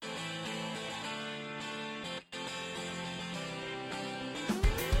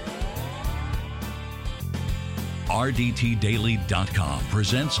RDTDaily.com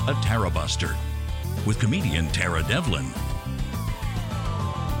presents a Tara Buster with comedian Tara Devlin.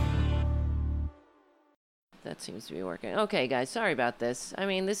 That seems to be working. Okay, guys, sorry about this. I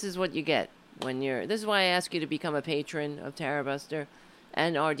mean, this is what you get when you're... This is why I ask you to become a patron of Tara Buster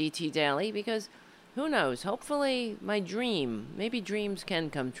and RDT Daily, because who knows? Hopefully, maybe dreams can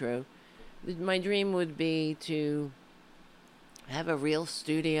come true. My dream would be to have a real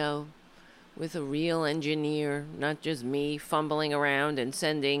studio with a real engineer, not just me fumbling around and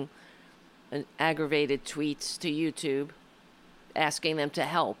sending aggravated tweets to YouTube asking them to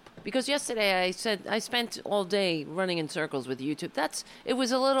help. Because yesterday I said I spent all day running in circles with YouTube. It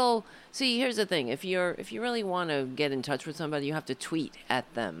was a little... See, here's the thing. If you really want to get in touch with somebody, you have to tweet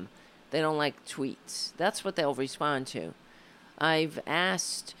at them. They don't like tweets. That's what they'll respond to. I've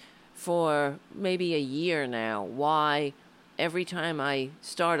asked for maybe a year now why every time I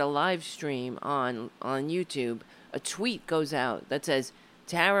start a live stream on YouTube, a tweet goes out that says,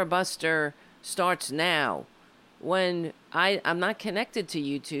 Tara Buster starts now. When I'm not connected to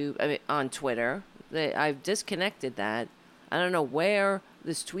YouTube, on Twitter. I've disconnected that. I don't know where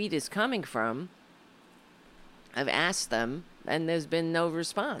this tweet is coming from. I've asked them, and there's been no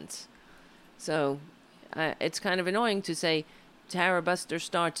response. So it's kind of annoying to say, Tara Buster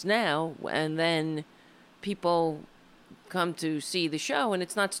starts now, and then people come to see the show, and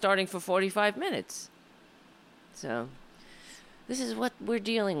it's not starting for 45 minutes. So this is what we're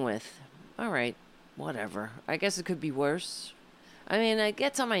dealing with. All right. Whatever. I guess it could be worse. I mean, it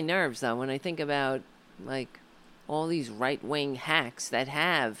gets on my nerves, though, when I think about, like, all these right-wing hacks that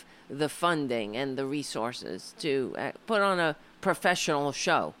have the funding and the resources to put on a professional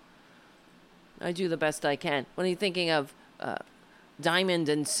show. I do the best I can. When you're thinking of Diamond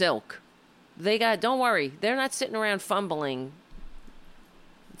and Silk, don't worry, they're not sitting around fumbling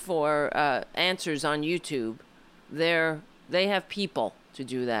for answers on YouTube. They have people to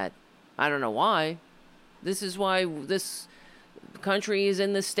do that. I don't know why. This is why this country is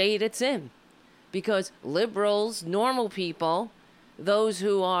in the state it's in. Because liberals, normal people, those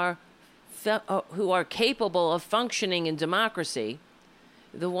who are capable of functioning in democracy,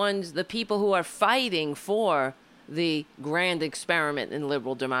 the people who are fighting for the grand experiment in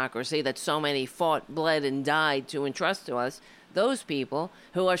liberal democracy that so many fought, bled, and died to entrust to us, those people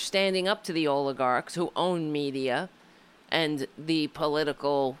who are standing up to the oligarchs who own media and the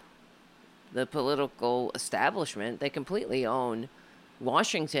political establishment, they completely own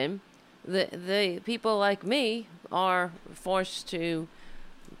Washington. The people like me are forced to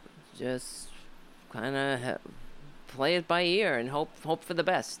just kind of play it by ear and hope for the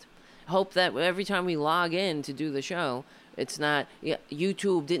best. Hope that every time we log in to do the show, it's not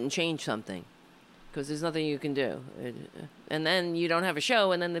YouTube didn't change something, because there's nothing you can do, and then you don't have a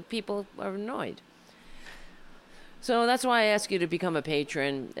show, and then the people are annoyed. So that's why I ask you to become a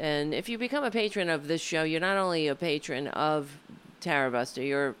patron. And if you become a patron of this show, you're not only a patron of Tara Buster,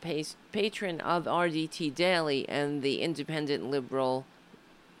 you're a patron of RDT Daily and the independent liberal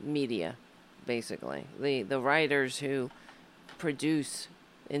media, basically. The writers who produce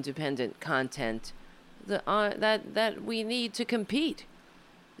independent content that we need to compete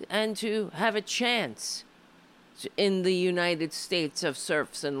and to have a chance in the United States of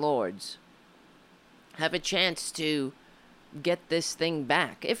serfs and lords. Have a chance to get this thing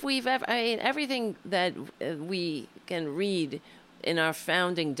back. If we've ever, everything that we can read in our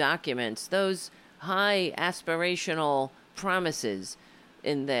founding documents, those high aspirational promises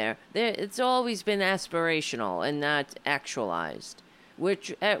in there, it's always been aspirational and not actualized.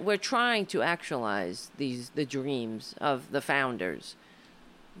 We're trying to actualize the dreams of the founders,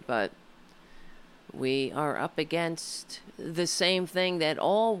 but we are up against the same thing that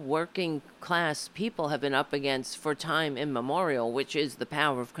all working class people have been up against for time immemorial, which is the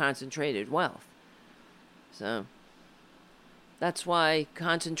power of concentrated wealth. So that's why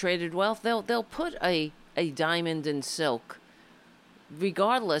concentrated wealth, they'll put a Diamond and Silk,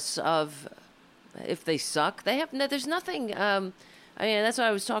 regardless of if they suck. There's nothing. That's what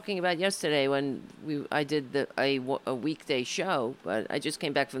I was talking about yesterday when I did a weekday show, but I just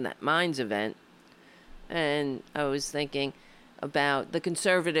came back from that Minds event. And I was thinking about the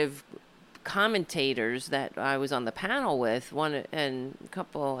conservative commentators that I was on the panel with, one and a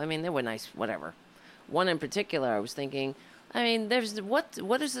couple, they were nice, whatever. One in particular, I was thinking,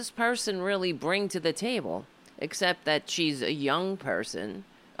 what does this person really bring to the table? Except that she's a young person,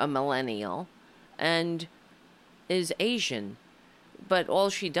 a millennial, and is Asian. But all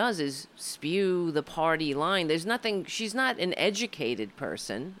she does is spew the party line. There's nothing, she's not an educated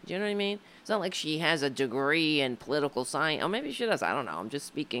person. Do you know what I mean? It's not like she has a degree in political science. Or maybe she does. I don't know. I'm just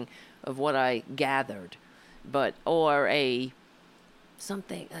speaking of what I gathered. but or a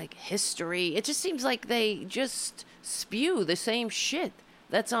something like history. It just seems like they just spew the same shit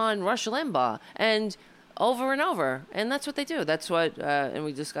that's on Rush Limbaugh and over, and that's what they do. That's what, and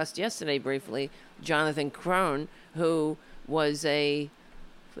we discussed yesterday briefly. Jonathan Crone, who was a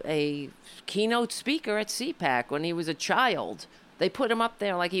keynote speaker at CPAC when he was a child. They put him up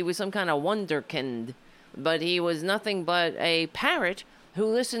there like he was some kind of wonderkind, but he was nothing but a parrot who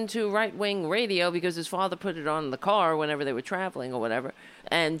listened to right-wing radio because his father put it on in the car whenever they were traveling or whatever.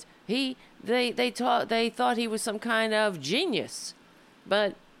 And they thought he was some kind of genius.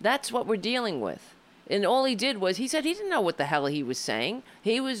 But that's what we're dealing with. And all he did was, he said he didn't know what the hell he was saying.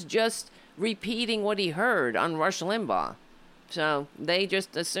 He was just repeating what he heard on Rush Limbaugh. So they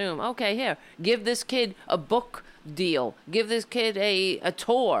just assume, okay, here, give this kid a book deal. Give this kid a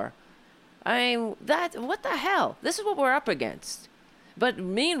tour. I mean, what the hell? This is what we're up against. But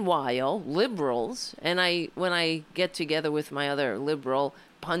meanwhile, liberals, and when I get together with my other liberal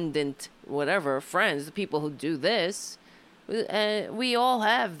pundit, whatever, friends, the people who do this, we all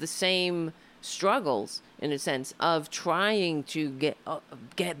have the same struggles, in a sense, of trying to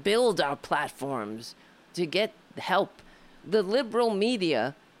build our platforms, to get help. The liberal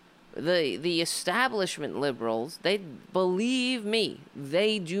media, the establishment liberals, believe me,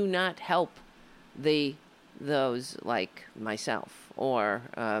 they do not help those like myself or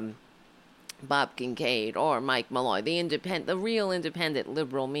Bob Kincaid or Mike Malloy, the real independent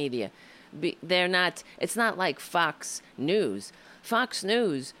liberal media. They're not. It's not like Fox News. Fox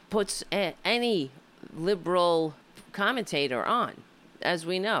News puts any liberal commentator on, as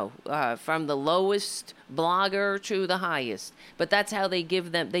we know, from the lowest blogger to the highest. But that's how they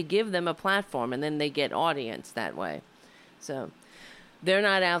give them a platform, and then they get audience that way. So they're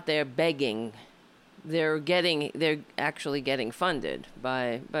not out there begging. They're actually getting funded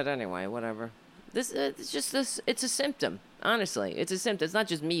by. But anyway, whatever. It's just this. It's a symptom. Honestly, it's a symptom. It's not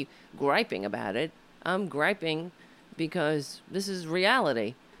just me griping about it. I'm griping because this is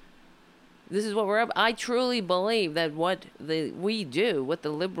reality. This is what we're up. I truly believe that what we do, what the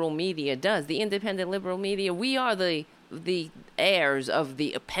liberal media does, the independent liberal media, we are the heirs of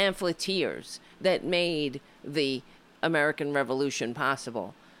the pamphleteers that made the American Revolution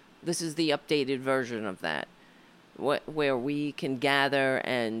possible. This is the updated version of that, where we can gather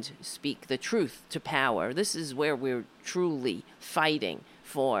and speak the truth to power. This is where we're truly fighting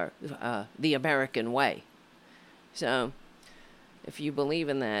for the American way. So if you believe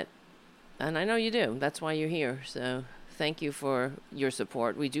in that, and I know you do, that's why you're here. So thank you for your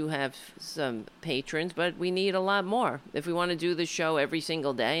support. We do have some patrons, but we need a lot more if we want to do the show every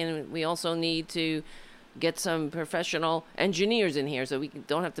single day. And we also need to get some professional engineers in here so we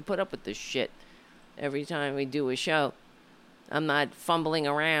don't have to put up with this shit every time we do a show. I'm not fumbling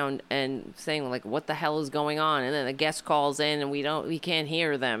around and saying like, what the hell is going on? And then a guest calls in and we can't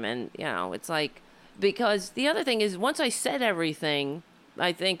hear them. And it's like, because the other thing is, once I said everything,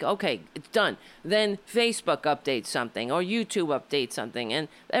 I think, okay, it's done. Then Facebook updates something or YouTube updates something, and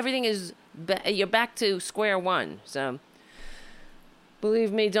everything is you're back to square one. So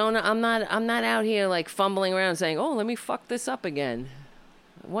believe me, I'm not out here like fumbling around saying, oh, let me fuck this up again.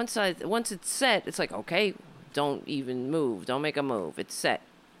 Once it's set, it's like, okay, don't even move, don't make a move, it's set.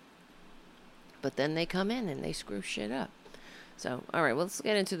 But then they come in and they screw shit up. So all right, well, let's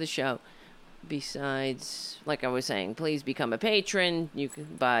get into the show. Besides, like I was saying, please become a patron. You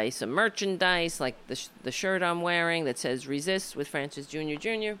can buy some merchandise, like the shirt I'm wearing that says "Resist" with Francis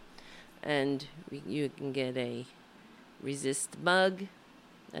Jr. And you can get a Resist mug.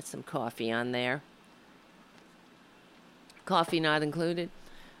 That's some coffee on there. Coffee not included.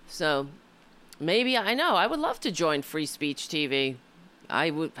 So maybe, I would love to join Free Speech TV. I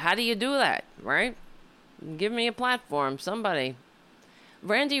would. How do you do that, right? Give me a platform, somebody.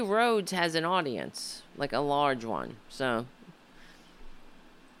 Randy Rhoads has an audience, like a large one, so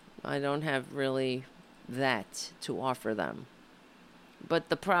I don't have really that to offer them. But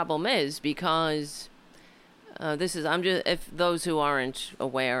the problem is, because if those who aren't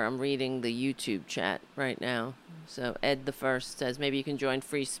aware, I'm reading the YouTube chat right now. So Ed the First says, maybe you can join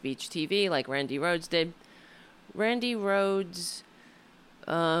Free Speech TV like Randy Rhoads did. Randy Rhoads,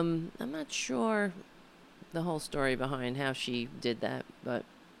 I'm not sure the whole story behind how she did that, but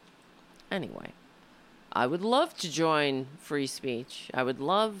anyway, I would love to join Free Speech. I would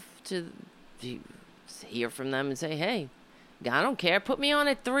love to hear from them and say, hey, I don't care, put me on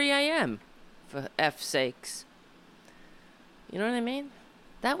at 3 a.m. for F's sakes. You know what I mean?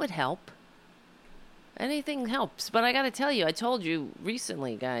 That would help. Anything helps. But I gotta tell you, I told you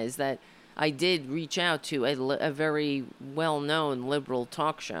recently, guys, that I did reach out to a very well-known liberal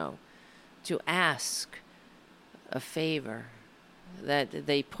talk show to ask a favor that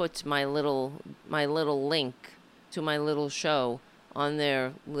they put my little link to my little show on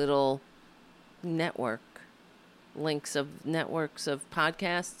their little networks of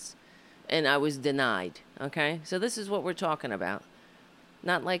podcasts, and I was denied. Okay, so this is what we're talking about.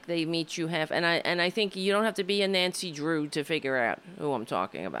 Not like they meet you half. And I think you don't have to be a Nancy Drew to figure out who I'm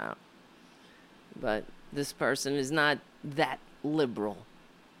talking about. But this person is not that liberal,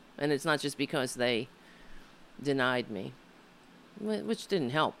 and it's not just because they denied me, which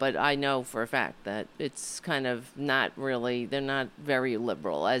didn't help. But I know for a fact that it's kind of not really, they're not very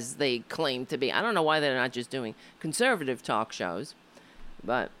liberal as they claim to be. I don't know why they're not just doing conservative talk shows,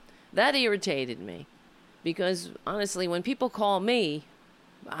 but that irritated me because honestly, when people call me,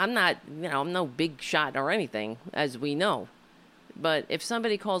 I'm not, I'm no big shot or anything, as we know. But if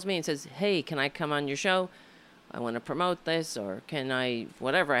somebody calls me and says, hey, can I come on your show? I want to promote this, or can I,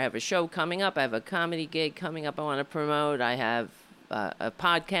 whatever, I have a show coming up, I have a comedy gig coming up I want to promote, I have a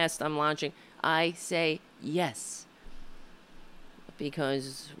podcast I'm launching, I say yes.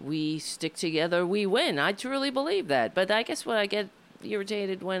 Because we stick together, we win. I truly believe that. But I guess what I get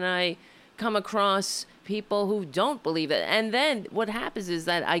irritated when I come across people who don't believe it. And then what happens is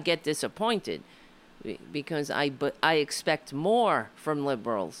that I get disappointed because I expect more from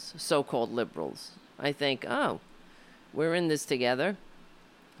liberals, so-called liberals. I think, oh, we're in this together,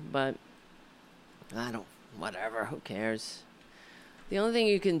 but whatever, who cares? The only thing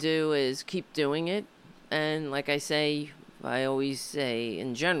you can do is keep doing it. And like I always say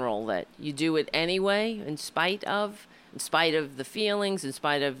in general that you do it anyway, in spite of the feelings, in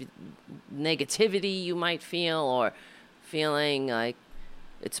spite of negativity you might feel, or feeling like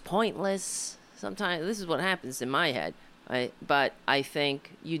it's pointless. Sometimes this is what happens in my head. But I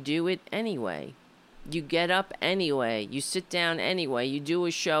think you do it anyway. You get up anyway. You sit down anyway. You do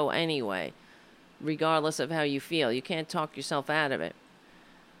a show anyway, regardless of how you feel. You can't talk yourself out of it.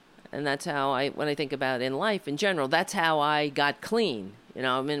 And that's how when I think about in life in general, that's how I got clean.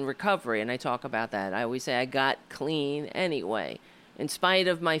 I'm in recovery, and I talk about that. I always say I got clean anyway, in spite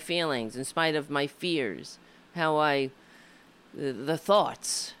of my feelings, in spite of my fears, the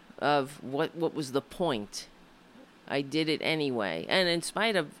thoughts of what was the point. I did it anyway. And in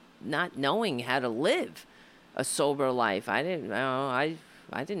spite of not knowing how to live a sober life, I didn't know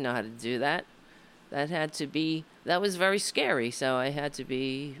how to do that. That was very scary. So I had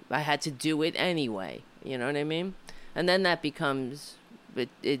to do it anyway. You know what I mean? And then that becomes,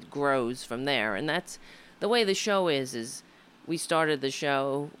 it grows from there. And that's the way the show is we started the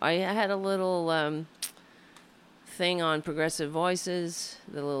show. I had a little thing on Progressive Voices,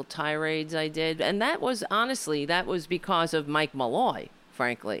 the little tirades I did. And that was because of Mike Malloy,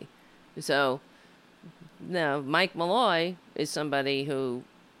 frankly. So, no, Mike Malloy is somebody who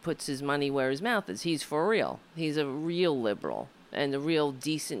puts his money where his mouth is. He's for real. He's a real liberal and a real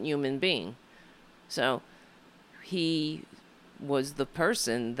decent human being. So he was the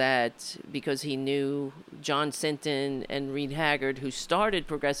person that, because he knew John Sinton and Reed Haggard, who started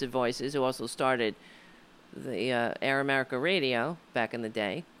Progressive Voices, who also started the Air America Radio back in the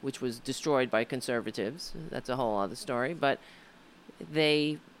day, which was destroyed by conservatives. That's a whole other story. But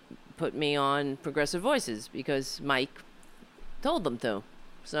they put me on Progressive Voices because Mike told them to.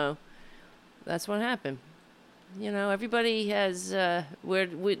 So that's what happened. Everybody has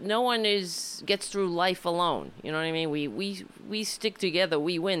no one gets through life alone. You know what I mean? We stick together,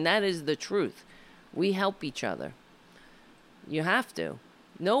 we win. That is the truth. We help each other. You have to.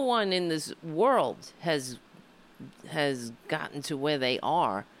 No one in this world has gotten to where they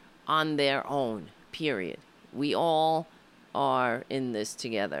are on their own. Period. We all are in this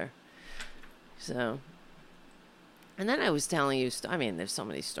together. So. And then I was telling you, there's so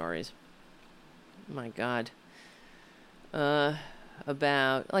many stories. My God.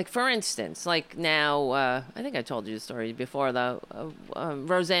 About, like, for instance, like now, I think I told you the story before, though.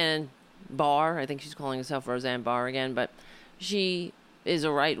 Roseanne Barr, I think she's calling herself Roseanne Barr again, but she is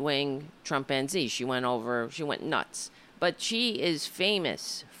a right-wing Trumpensee. She went nuts. But she is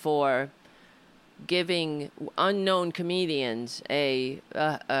famous for giving unknown comedians a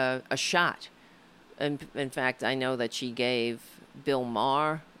shot. In fact, I know that she gave Bill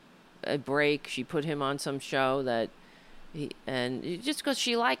Maher a break. She put him on some show and just because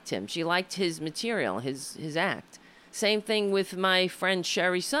she liked him. She liked his material, his act. Same thing with my friend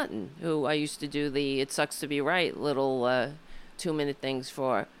Sherry Sutton, who I used to do the It Sucks to Be Right little 2-minute things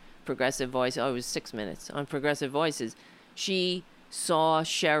for Progressive Voice. Oh, it was 6 minutes on Progressive Voices. She saw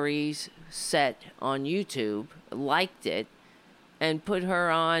Sherry's set on YouTube, liked it, and put her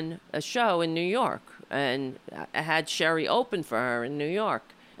on a show in New York. And I had Sherry open for her in New York,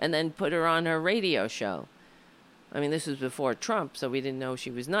 and then put her on her radio show. I mean, this was before Trump, so we didn't know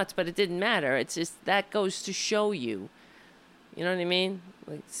she was nuts, but it didn't matter. It's just that goes to show you. You know what I mean?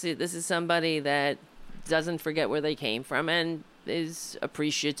 Like, see, this is somebody that doesn't forget where they came from and is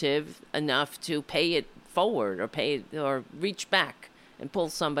appreciative enough to pay it forward or reach back and pull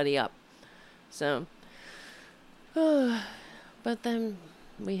somebody up. So, but then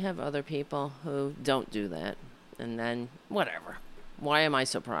we have other people who don't do that. And then, whatever. Why am I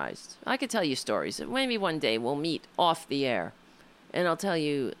surprised? I could tell you stories. Maybe one day we'll meet off the air and I'll tell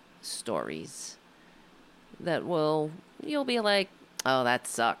you stories that you'll be like, oh, that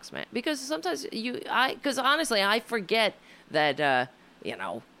sucks, man. Because sometimes because honestly, I forget that,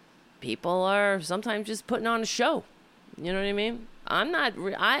 people are sometimes just putting on a show. You know what I mean?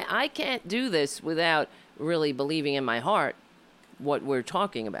 I can't do this without really believing in my heart what we're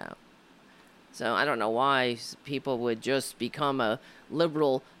talking about. So I don't know why people would just become a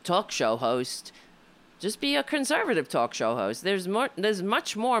liberal talk show host. Just be a conservative talk show host. There's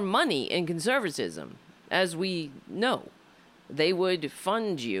much more money in conservatism, as we know. They would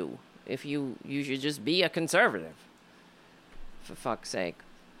fund you if you should just be a conservative. For fuck's sake.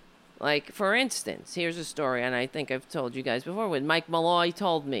 Like, for instance, here's a story, and I think I've told you guys before, when Mike Malloy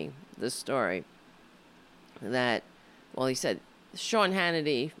told me this story, that, well, he said, Sean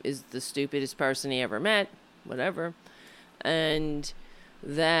Hannity is the stupidest person he ever met, whatever, and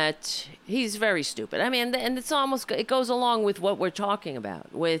that he's very stupid. I mean, and it goes along with what we're talking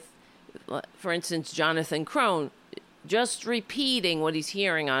about, with, for instance, Jonathan Crone, just repeating what he's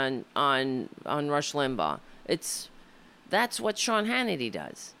hearing on Rush Limbaugh. That's what Sean Hannity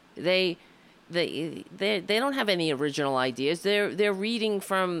does. They don't have any original ideas. They're reading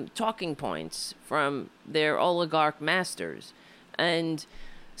from talking points from their oligarch masters. And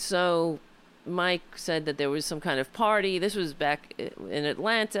so Mike said that there was some kind of party. This was back in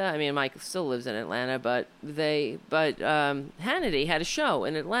Atlanta. I mean, Mike still lives in Atlanta, but Hannity had a show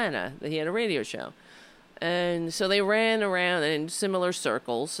in Atlanta. He had a radio show. And so they ran around in similar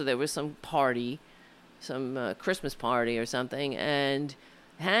circles. So there was some party, some Christmas party or something. And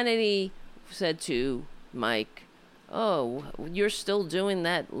Hannity said to Mike, oh, you're still doing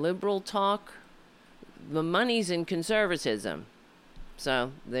that liberal talk? The money's in conservatism.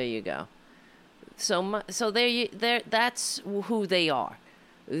 So there you go. So that's who they are.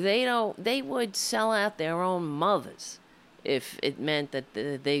 They would sell out their own mothers if it meant that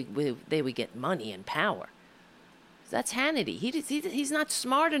they would get money and power. That's Hannity. He's not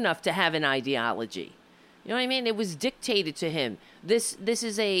smart enough to have an ideology. You know what I mean? It was dictated to him. This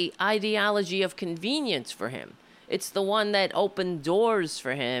is a ideology of convenience for him. It's the one that opened doors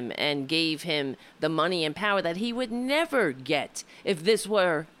for him and gave him the money and power that he would never get if this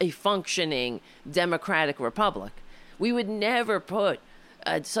were a functioning democratic republic. We would never put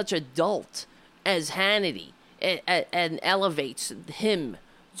such a dolt as Hannity and elevates him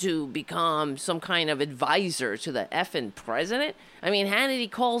to become some kind of advisor to the effing president. I mean,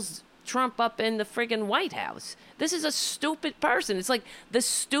 Hannity calls Trump up in the friggin' White House. This is a stupid person. It's like the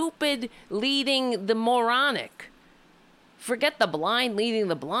stupid leading the moronic. Forget the blind leading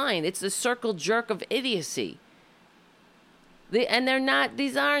the blind. It's the circle jerk of idiocy.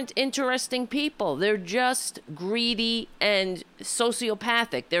 These aren't interesting people. They're just greedy and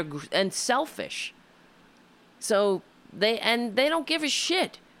sociopathic. And selfish. So they don't give a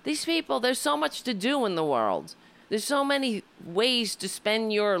shit. These people, there's so much to do in the world. There's so many ways to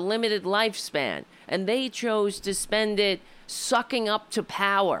spend your limited lifespan. And they chose to spend it sucking up to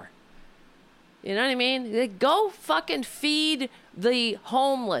power. You know what I mean? Go fucking feed the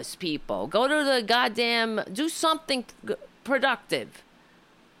homeless people. Go to the goddamn... Do something productive.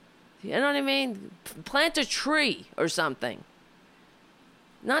 You know what I mean? Plant a tree or something.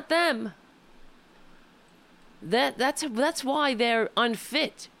 Not them. That's why they're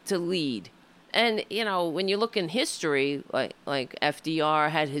unfit to lead. And, you know, when you look in history, like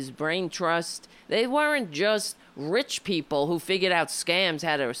FDR had his brain trust, they weren't just rich people who figured out scams,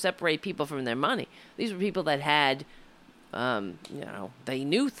 how to separate people from their money. These were people that had, they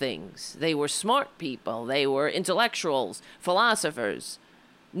knew things. They were smart people. They were intellectuals, philosophers,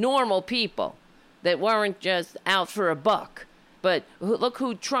 normal people that weren't just out for a buck. But look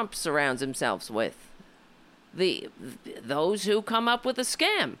who Trump surrounds himself with. Those who come up with a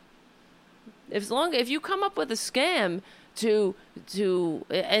scam. If you come up with a scam to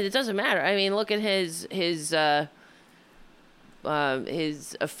and it doesn't matter. I mean, look at his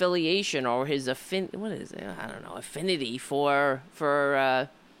affiliation or his affinity for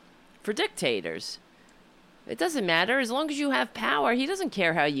dictators. It doesn't matter as long as you have power. He doesn't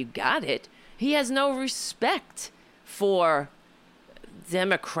care how you got it. He has no respect for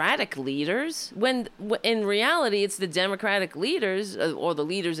Democratic leaders, when in reality it's the Democratic leaders or the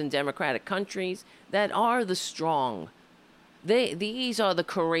leaders in democratic countries that are the strong. These are the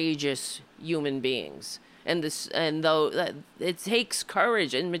courageous human beings, and though it takes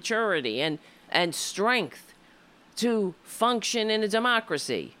courage and maturity and strength to function in a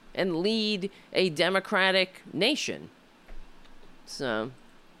democracy and lead a democratic nation. So,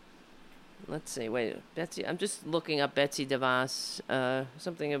 let's see. Wait, Betsy. I'm just looking up Betsy DeVos.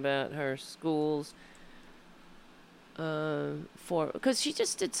 Something about her schools. Because she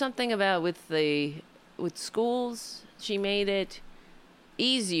just did something about with schools. She made it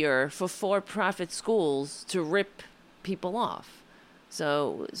easier for for-profit schools to rip people off.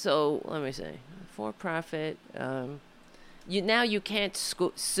 So let me see. For-profit. You can't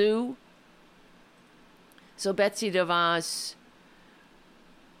sue. So Betsy DeVos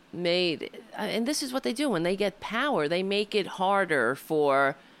made, and this is what they do when they get power. They make it harder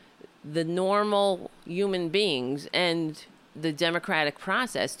for the normal human beings and the democratic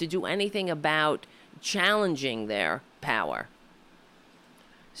process to do anything about challenging their power.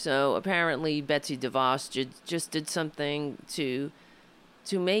 So apparently Betsy DeVos just did something to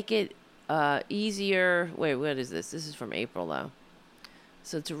make it easier. Wait, what is this? This is from April, though.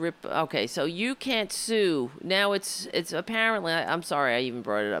 So to rip. Okay, so you can't sue. Now it's apparently. I'm sorry, I even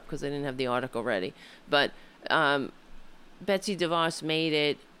brought it up because I didn't have the article ready. But Betsy DeVos made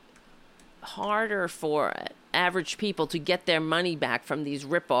it harder for average people to get their money back from these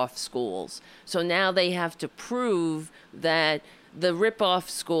rip-off schools. So now they have to prove that the rip-off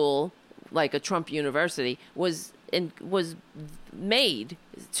school, like a Trump University, was made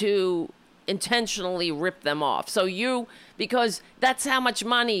to intentionally rip them off. So because that's how much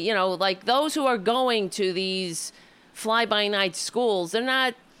money, like those who are going to these fly-by-night schools, they're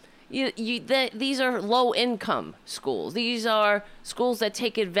not, these are low-income schools. These are schools that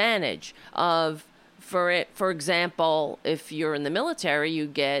take advantage of, for example, if you're in the military, you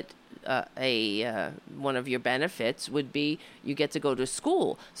get one of your benefits would be you get to go to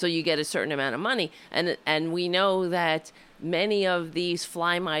school, so you get a certain amount of money, and we know that many of these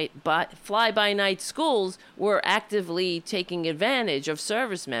fly-by-night schools were actively taking advantage of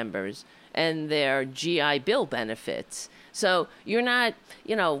service members and their GI Bill benefits. So you're not,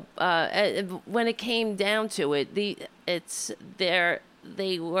 when it came down to it, these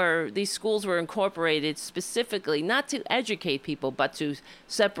schools were incorporated specifically not to educate people, but to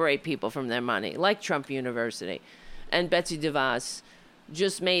separate people from their money, like Trump University. And Betsy DeVos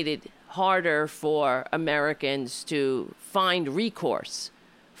just made it harder for Americans to find recourse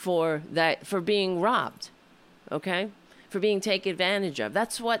for being robbed, okay? For being taken advantage of.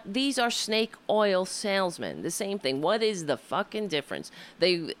 These are snake oil salesmen. The same thing. What is the fucking difference?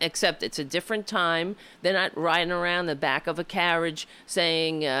 Except it's a different time. They're not riding around the back of a carriage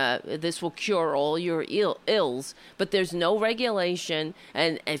saying this will cure all your ills. But there's no regulation.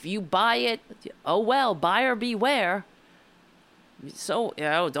 And if you buy it, oh well, buyer beware. So,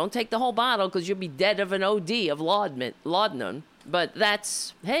 don't take the whole bottle because you'll be dead of an OD of laudanum. But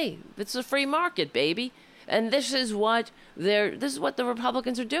it's a free market, baby. And this is what the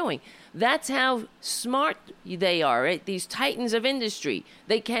Republicans are doing. That's how smart they are, right? These titans of industry.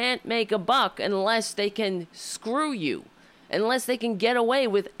 They can't make a buck unless they can screw you, unless they can get away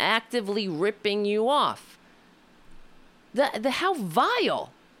with actively ripping you off. How vile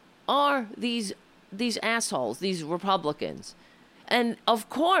are these assholes, these Republicans? And of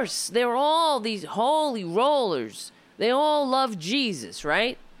course, they're all these holy rollers. They all love Jesus,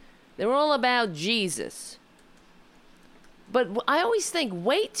 right? They're all about Jesus. But I always think,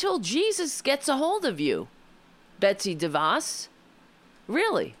 wait till Jesus gets a hold of you, Betsy DeVos.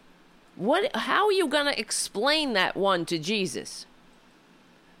 Really? How are you going to explain that one to Jesus?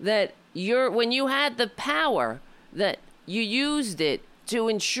 That when you had the power, that you used it to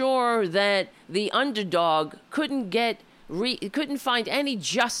ensure that the underdog couldn't find any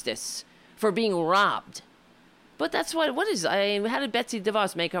justice for being robbed. But that's how did Betsy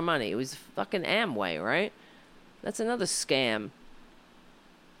DeVos make her money? It was fucking Amway, right? That's another scam.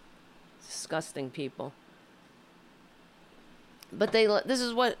 Disgusting people. But they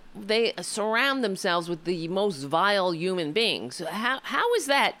surround themselves with the most vile human beings. How is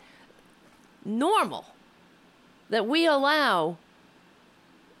that normal? That we allow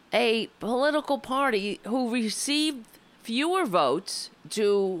a political party who received fewer votes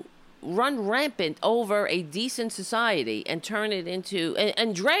to run rampant over a decent society and turn it into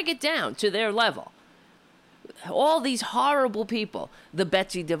and drag it down to their level. All these horrible people, the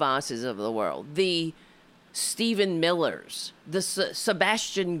Betsy DeVos's of the world, the Stephen Millers, the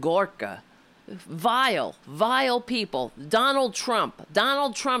Sebastian Gorka, vile people. Donald Trump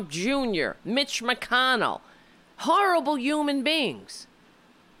Jr., Mitch McConnell. Horrible human beings.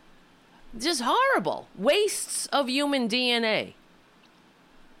 Just horrible. Wastes of human DNA.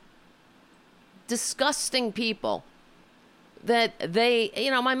 Disgusting people. That they,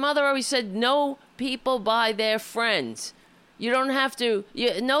 my mother always said, know people by their friends. You don't have to,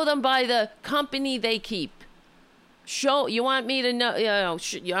 you know them by the company they keep. You want me to know,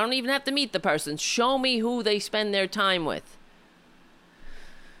 you don't even have to meet the person. Show me who they spend their time with.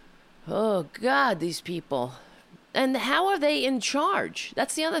 Oh, God, these people. And how are they in charge?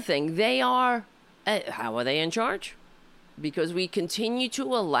 That's the other thing. How are they in charge? Because we continue to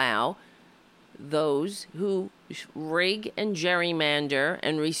allow those who rig and gerrymander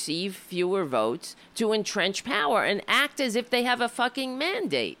and receive fewer votes to entrench power and act as if they have a fucking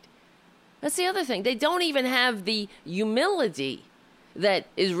mandate. That's the other thing. They don't even have the humility that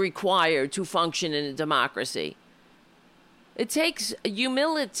is required to function in a democracy. It takes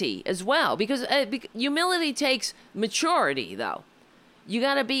humility as well, because humility takes maturity, though. You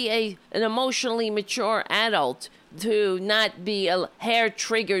got to be an emotionally mature adult to not be a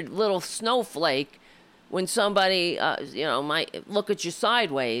hair-triggered little snowflake when somebody, might look at you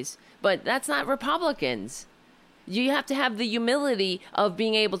sideways. But that's not Republicans. You have to have the humility of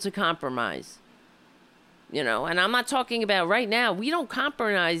being able to compromise. And I'm not talking about right now. We don't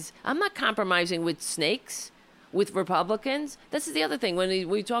compromise. I'm not compromising with snakes, with Republicans. This is the other thing. When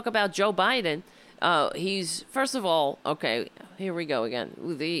we talk about Joe Biden, he's, first of all, okay, here we go again.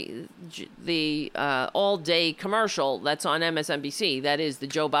 The all-day commercial that's on MSNBC, that is the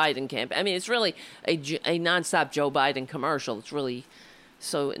Joe Biden campaign. I mean, it's really a nonstop Joe Biden commercial. It's really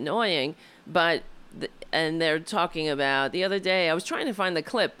so annoying. But, and they're talking about, the other day, I was trying to find the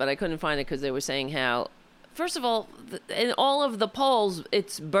clip, but I couldn't find it because they were saying how, first of all, in all of the polls,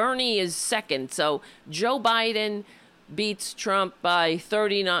 it's Bernie is second. So Joe Biden beats Trump by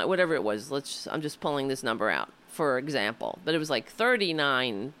 39, whatever it was. I'm just pulling this number out, for example. But it was like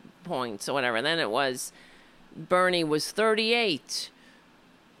 39 points or whatever. And then it was, Bernie was 38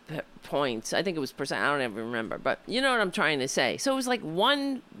 points. I think it was percent. I don't even remember. But you know what I'm trying to say. So it was like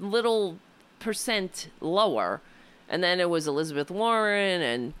one little percent lower. And then it was Elizabeth Warren,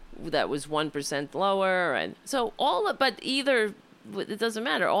 and that was 1% lower. And so it doesn't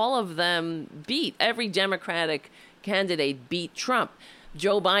matter. All of them beat, every Democratic candidate beat Trump.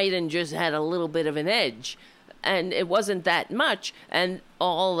 Joe Biden just had a little bit of an edge, and it wasn't that much. And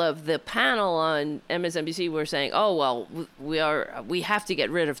all of the panel on MSNBC were saying, "Oh well, we have to get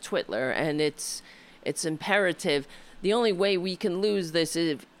rid of Twitler, and it's imperative. The only way we can lose this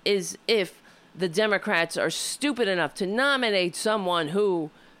is if the Democrats are stupid enough to nominate someone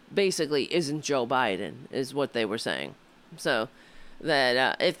who basically isn't Joe Biden," is what they were saying. So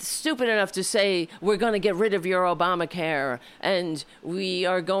that if stupid enough to say we're going to get rid of your Obamacare and we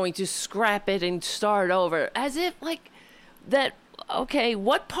are going to scrap it and start over, as if like that. Okay,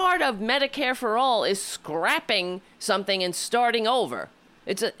 what part of Medicare for All is scrapping something and starting over?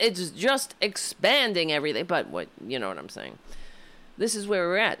 It's just expanding everything. But you know what I'm saying? This is where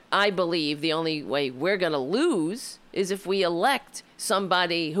we're at. I believe the only way we're going to lose is if we elect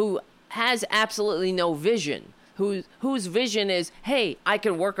somebody who has absolutely no vision. Whose vision is, hey, I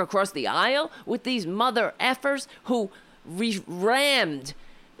can work across the aisle with these mother effers who rammed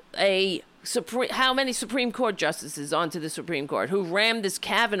how many Supreme Court justices onto the Supreme Court, who rammed this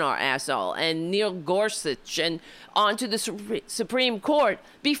Kavanaugh asshole and Neil Gorsuch and onto the Supreme Court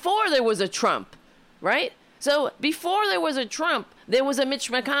before there was a Trump, right? So before there was a Trump, there was a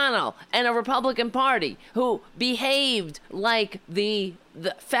Mitch McConnell and a Republican Party who behaved like the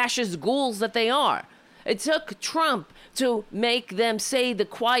fascist ghouls that they are. It took Trump to make them say the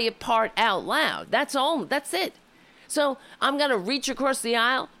quiet part out loud. That's all. That's it. So I'm going to reach across the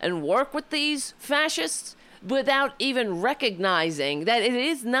aisle and work with these fascists without even recognizing that it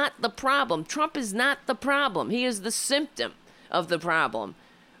is not the problem. Trump is not the problem. He is the symptom of the problem.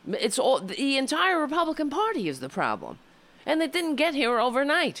 The entire Republican Party is the problem. And it didn't get here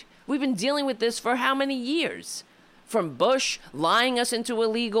overnight. We've been dealing with this for how many years? From Bush lying us into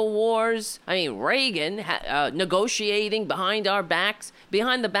illegal wars. I mean, Reagan negotiating behind our backs,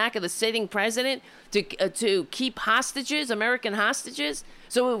 behind the back of the sitting president to keep hostages, American hostages,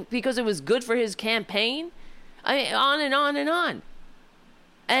 because it was good for his campaign. I mean, on and on and on.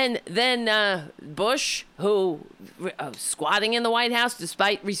 And then Bush, who squatting in the White House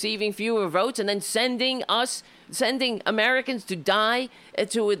despite receiving fewer votes, and then sending Americans to die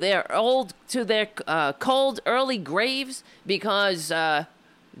to their cold early graves because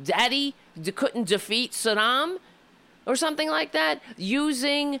Daddy couldn't defeat Saddam. or something like that,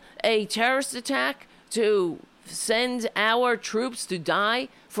 using a terrorist attack to send our troops to die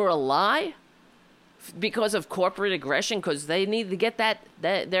for a lie because of corporate aggression, because they need to get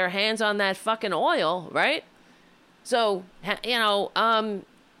their hands on that fucking oil, right? So,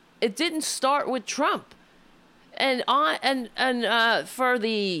 it didn't start with Trump. And for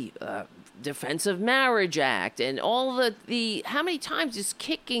the Defense of Marriage Act and all the how many times is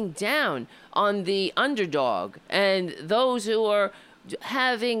kicking down on the underdog and those who are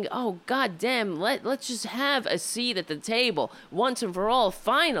having, oh goddamn, let's just have a seat at the table once and for all,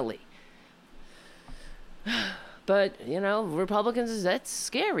 finally. But Republicans, that's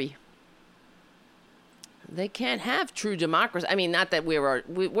scary. They can't have true democracy. I mean, not that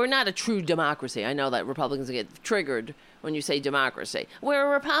we're not a true democracy. I know that Republicans get triggered when you say democracy. We're a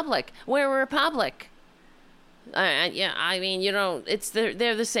republic. We're a republic. Yeah, I mean,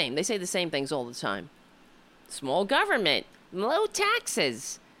 they're the same. They say the same things all the time. Small government, low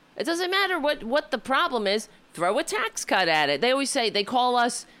taxes. It doesn't matter what the problem is. Throw a tax cut at it. They always say, they call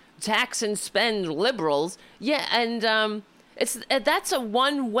us tax and spend liberals. Yeah, and that's a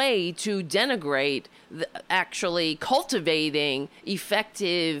one way to denigrate actually cultivating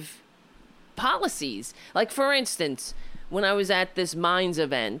effective policies. Like, for instance, when I was at this Minds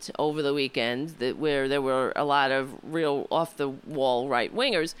event over the weekend, where there were a lot of real off-the-wall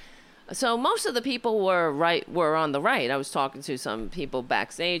right-wingers, so most of the people were on the right. I was talking to some people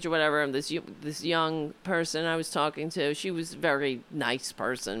backstage or whatever, and this young person I was talking to, she was a very nice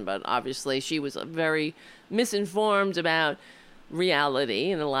person, but obviously she was very misinformed about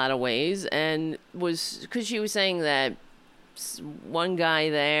reality in a lot of ways, and because she was saying that one guy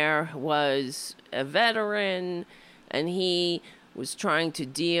there was a veteran and he was trying to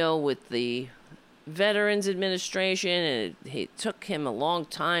deal with the Veterans Administration, and it took him a long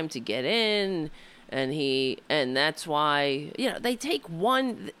time to get in, and that's why they take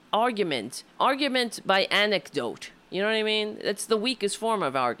one argument by anecdote. You know what I mean? It's the weakest form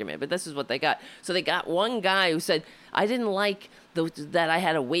of argument, but this is what they got. So they got one guy who said, I didn't like that I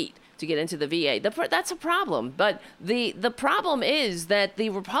had to wait to get into the VA. That's a problem. But the problem is that the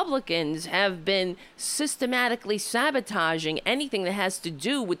Republicans have been systematically sabotaging anything that has to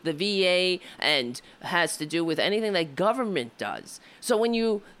do with the VA and has to do with anything that government does. So when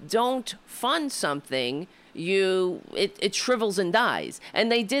you don't fund something, it shrivels and dies.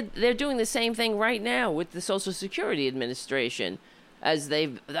 And they're doing the same thing right now with the Social Security Administration. As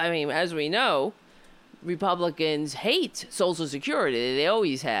we know, Republicans hate Social Security. They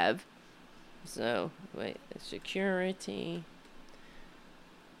always have. So, wait, security.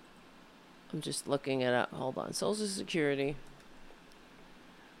 I'm just looking it up. Hold on. Social Security.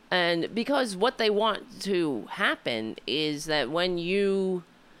 And because what they want to happen is that when you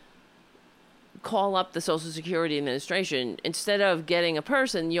call up the Social Security Administration, instead of getting a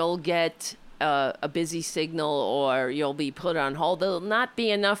person, you'll get a busy signal, or you'll be put on hold. There'll not be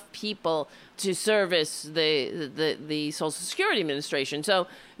enough people to service the Social Security Administration, so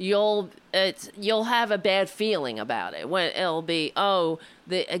you'll have a bad feeling about it. When it'll be,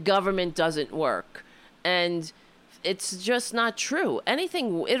 the government doesn't work, and it's just not true.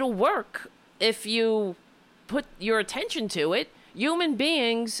 It'll work if you put your attention to it. Human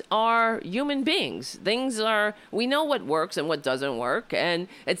beings are human beings. We know what works and what doesn't work. And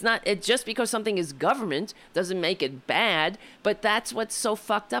it's just because something is government doesn't make it bad. But that's what's so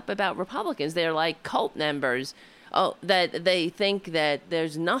fucked up about Republicans. They're like cult members. That they think that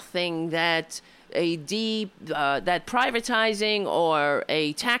there's nothing that that privatizing or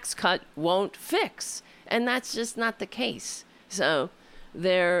a tax cut won't fix. And that's just not the case. So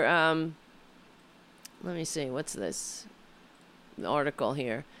they're, let me see, what's this? Article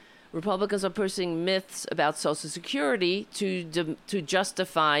here. Republicans are pushing myths about Social Security to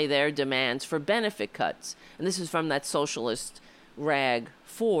justify their demands for benefit cuts. And this is from that socialist rag,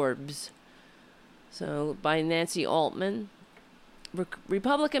 Forbes. So, by Nancy Altman.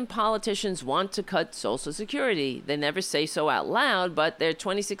 Republican politicians want to cut Social Security. They never say so out loud, but their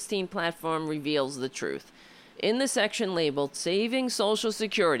 2016 platform reveals the truth. In the section labeled Saving Social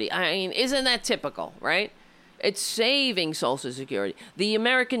Security. I mean, isn't that typical, right? It's saving Social Security. The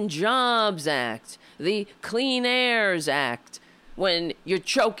American Jobs Act, the Clean Airs Act, when you're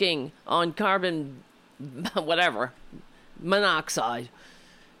choking on carbon, whatever, monoxide.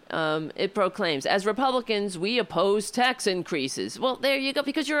 It proclaims, as Republicans, we oppose tax increases. Well, there you go,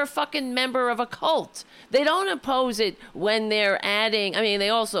 because you're a fucking member of a cult. They don't oppose it when they're adding, I mean, they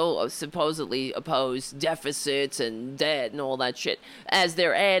also supposedly oppose deficits and debt and all that shit, as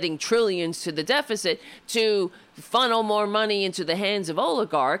they're adding trillions to the deficit to funnel more money into the hands of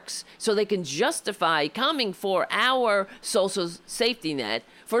oligarchs so they can justify coming for our social safety net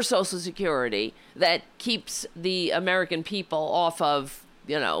for Social Security that keeps the American people off of,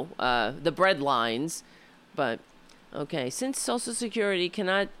 the bread lines. But, okay, since Social Security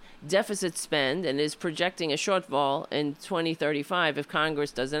cannot deficit spend and is projecting a shortfall in 2035 if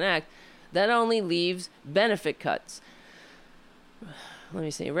Congress doesn't act, that only leaves benefit cuts. Let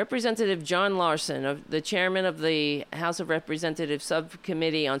me see. Representative John Larson, the chairman of the House of Representatives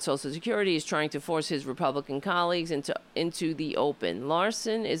Subcommittee on Social Security, is trying to force his Republican colleagues into the open.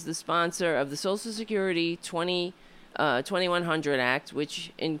 Larson is the sponsor of the Social Security 2100 Act,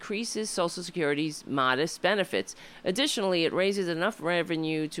 which increases Social Security's modest benefits. Additionally, it raises enough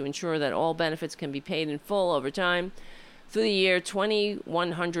revenue to ensure that all benefits can be paid in full over time through the year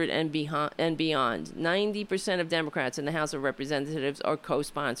 2100 and beyond. 90% of Democrats in the House of Representatives are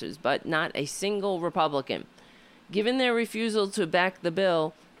co-sponsors, but not a single Republican. Given their refusal to back the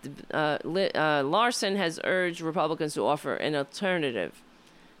bill, Larson has urged Republicans to offer an alternative,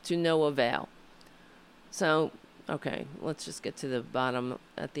 to no avail. So, okay, let's just get to the bottom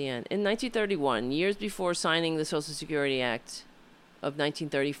at the end. In 1931, years before signing the Social Security Act of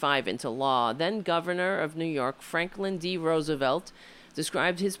 1935 into law, then Governor of New York, Franklin D. Roosevelt,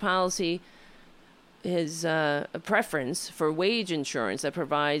 described his policy, his preference for wage insurance that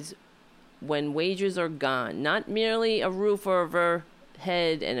provides when wages are gone, not merely a roof over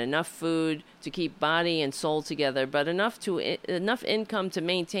head and enough food to keep body and soul together, but enough income to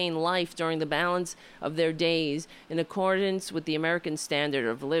maintain life during the balance of their days in accordance with the American standard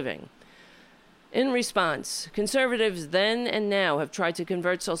of living. In response, conservatives then and now have tried to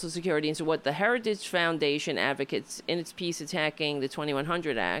convert Social Security into what the Heritage Foundation advocates in its piece attacking the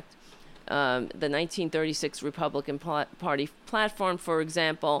 2100 Act. The 1936 Republican Party platform, for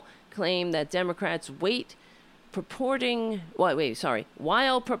example, claimed that Democrats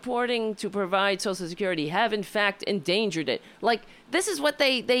while purporting to provide Social Security have in fact endangered it. Like, this is what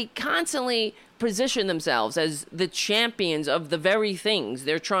they constantly position themselves as, the champions of the very things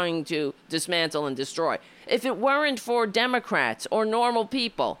they're trying to dismantle and destroy. If it weren't for Democrats or normal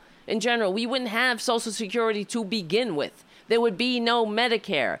people in general, we wouldn't have Social Security to begin with. There would be no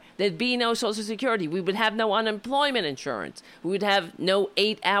Medicare. There'd be no Social Security. We would have no unemployment insurance. We would have no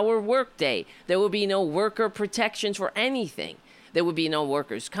 8-hour workday. There would be no worker protections for anything. There would be no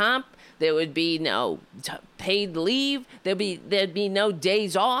workers' comp. There would be no paid leave. There'd be no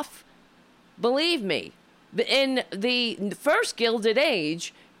days off. Believe me, in the first Gilded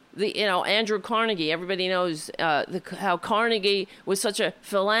Age, Andrew Carnegie, everybody knows how Carnegie was such a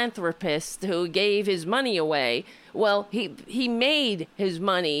philanthropist who gave his money away. Well, he made his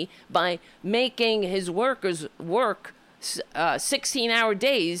money by making his workers work 16-hour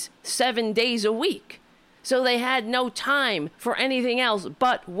days, 7 days a week. So they had no time for anything else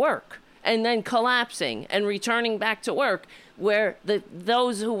but work, and then collapsing and returning back to work, where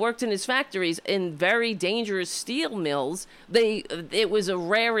those who worked in his factories in very dangerous steel mills, it was a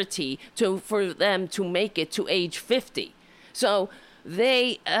rarity for them to make it to age 50. So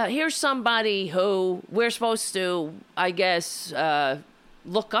here's somebody who we're supposed to, I guess,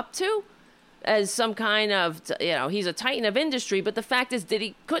 look up to as some kind of, he's a titan of industry. But the fact is,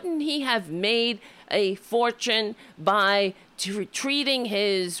 couldn't he have made a fortune by treating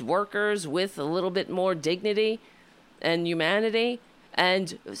his workers with a little bit more dignity and humanity?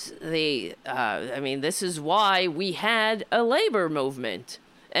 And this is why we had a labor movement.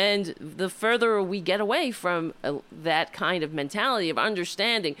 And the further we get away from that kind of mentality of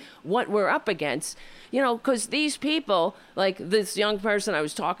understanding what we're up against, because these people, like this young person I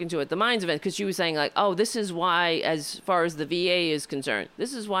was talking to at the Minds event, because she was saying, like, oh, this is why, as far as the VA is concerned,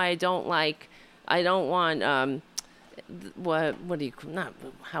 this is why I don't want,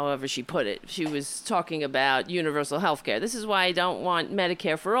 however she put it, she was talking about universal health care. This is why I don't want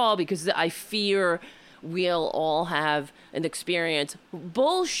Medicare for all, because I fear we'll all have an experience.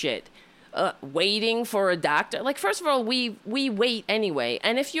 Bullshit. Waiting for a doctor. Like, first of all, we wait anyway.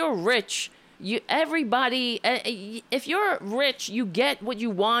 And if you're rich, if you're rich, you get what you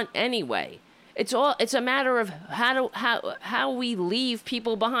want anyway. It's a matter of how we leave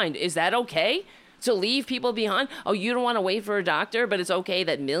people behind. Is that okay? To leave people behind? Oh, you don't want to wait for a doctor, but it's okay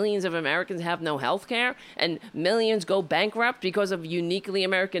that millions of Americans have no health care and millions go bankrupt because of uniquely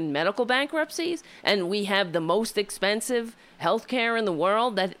American medical bankruptcies, and we have the most expensive health care in the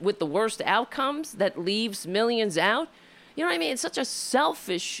world that with the worst outcomes that leaves millions out? You know what I mean? It's such a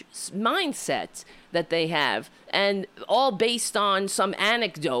selfish mindset that they have, and all based on some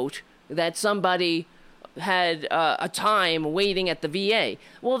anecdote that somebody had a time waiting at the VA.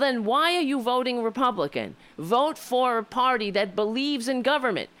 Well, then why are you voting Republican? Vote for a party that believes in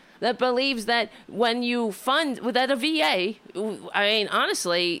government, that believes that when you fund that a VA, I mean,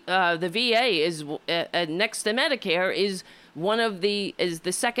 honestly, the VA is next to Medicare is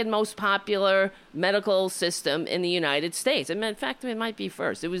the second most popular medical system in the United States. And in fact, it might be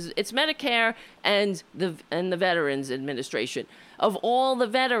first. It's Medicare and the Veterans Administration. Of all the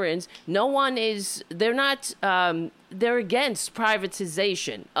veterans, they're against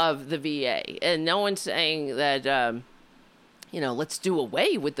privatization of the VA. And no one's saying that, let's do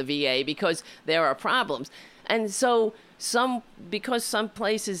away with the VA because there are problems. And so because some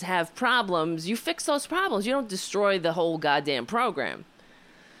places have problems, you fix those problems. You don't destroy the whole goddamn program.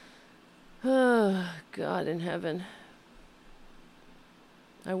 Oh, God in heaven.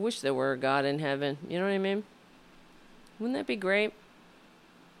 I wish there were a God in heaven. You know what I mean? Wouldn't that be great?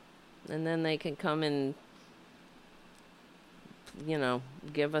 And then they can come and,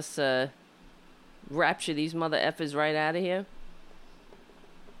 give us rapture these mother effers right out of here.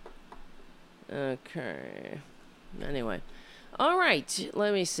 Okay. Anyway. All right.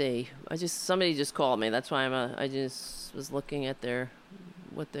 Let me see. Somebody just called me. That's why I just was looking at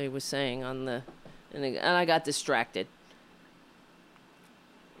what they were saying and I got distracted.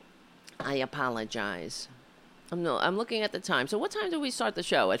 I apologize. I'm looking at the time. So what time do we start the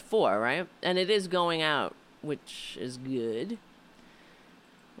show? At 4, right? And it is going out, which is good.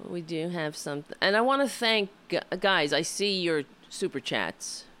 Well, we do have something. And I want to thank, guys, I see your super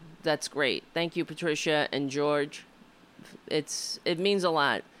chats. That's great. Thank you, Patricia and George. It means a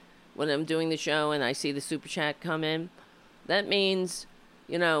lot when I'm doing the show and I see the super chat come in. That means,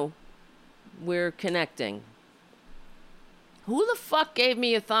 we're connecting. Who the fuck gave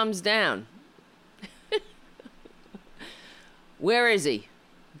me a thumbs down? Where is he?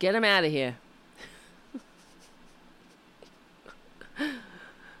 Get him out of here.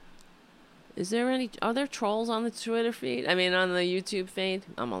 Are there trolls on the Twitter feed? I mean, on the YouTube feed?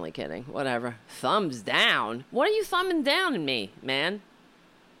 I'm only kidding. Whatever. Thumbs down? What are you thumbing down in me, man?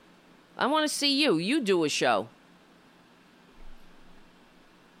 I want to see you. You do a show.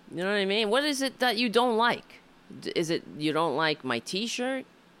 You know what I mean? What is it that you don't like? Is it you don't like my t-shirt?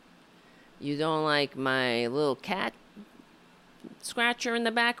 You don't like my little cat scratcher in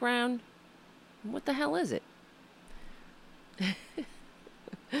the background? What the hell is it?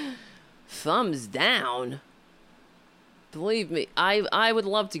 Thumbs down? Believe me, I would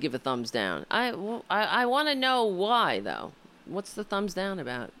love to give a thumbs down. I want to know why, though. What's the thumbs down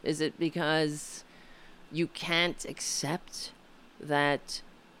about? Is it because you can't accept that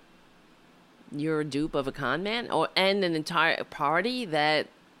you're a dupe of a con man? And an entire party that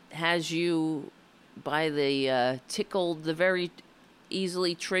has you by the the very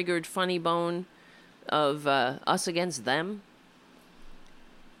easily triggered funny bone of us against them?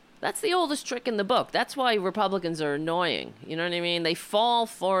 That's the oldest trick in the book. That's why Republicans are annoying. You know what I mean? They fall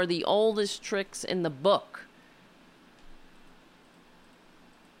for the oldest tricks in the book.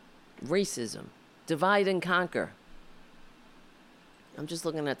 Racism. Divide and conquer. I'm just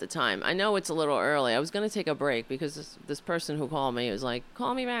looking at the time. I know it's a little early. I was going to take a break because this person who called me was like,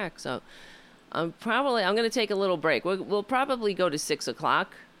 call me back. So I'm going to take a little break. We'll probably go to 6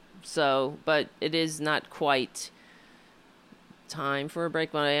 o'clock. But it is not quite time for a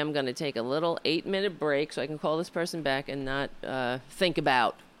break, but I am going to take a little 8-minute break so I can call this person back and not think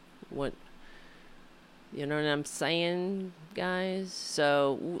about what, you know what I'm saying, guys?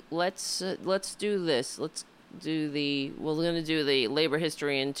 So let's do this. We're going to do the labor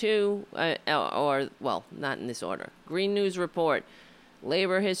history in 2, not in this order. Green News Report,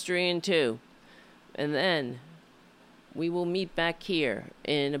 labor history in 2, and then we will meet back here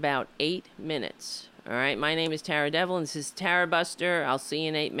in about 8 minutes. All right, my name is Tara Devlin. This is Tara Buster. I'll see you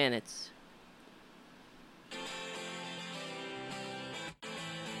in 8 minutes.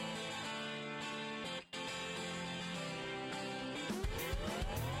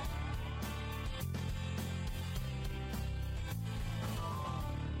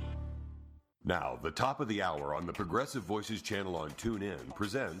 Now, the top of the hour on the Progressive Voices channel on TuneIn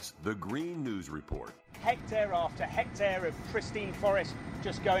presents the Green News Report. hectare after hectare of pristine forest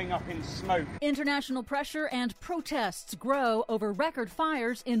just going up in smoke. International pressure and protests grow over record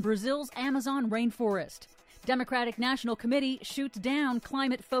fires in Brazil's Amazon rainforest. Democratic National Committee shoots down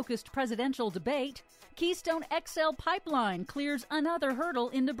climate-focused presidential debate. Keystone XL pipeline clears another hurdle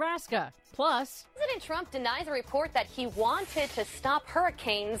in Nebraska. Plus, President Trump denies a report that he wanted to stop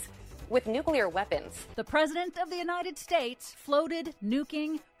hurricanes with nuclear weapons. The President of the United States floated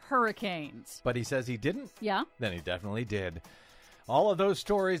nuking hurricanes. But he says he didn't? Yeah. Then he definitely did. All of those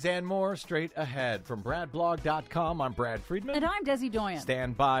stories and more straight ahead. From BradBlog.com, I'm Brad Friedman. And I'm Desi Doyen.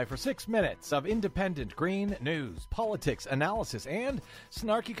 Stand by for 6 minutes of independent green news, politics, analysis, and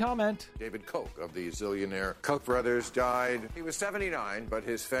snarky comment. David Koch of the zillionaire Koch brothers died. He was 79, but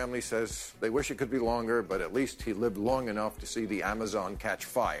his family says they wish it could be longer, but at least he lived long enough to see the Amazon catch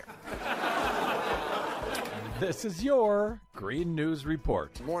fire. This is your Green News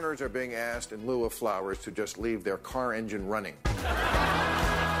Report. Mourners are being asked in lieu of flowers to just leave their car engine running.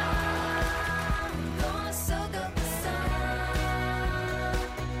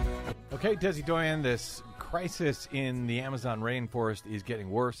 Okay, Desi Doyen, this crisis in the Amazon rainforest is getting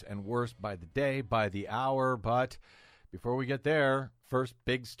worse and worse by the day, by the hour. But before we get there, first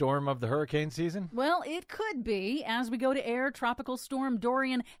big storm of the hurricane season? Well, it could be. As we go to air, Tropical Storm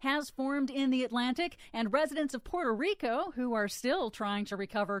Dorian has formed in the Atlantic, and residents of Puerto Rico, who are still trying to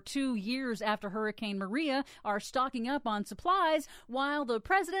recover 2 years after Hurricane Maria, are stocking up on supplies, while the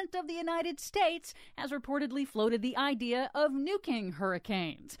President of the United States has reportedly floated the idea of nuking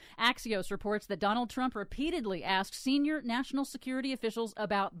hurricanes. Axios reports that Donald Trump repeatedly asked senior national security officials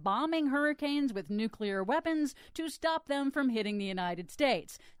about bombing hurricanes with nuclear weapons to stop them from hitting the United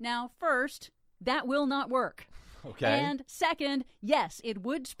States. Now, first, that will not work. Okay. And second, yes, it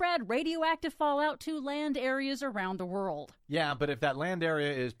would spread radioactive fallout to land areas around the world. Yeah, but if that land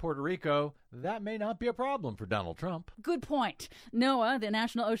area is Puerto Rico, that may not be a problem for Donald Trump. Good point. NOAA, the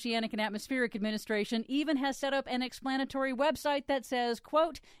National Oceanic and Atmospheric Administration, even has set up an explanatory website that says,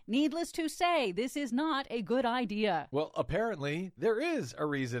 quote, "Needless to say, this is not a good idea." Well, apparently, there is a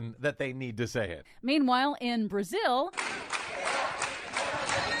reason that they need to say it. Meanwhile, in Brazil,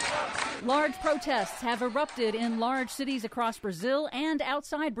 large protests have erupted in large cities across Brazil and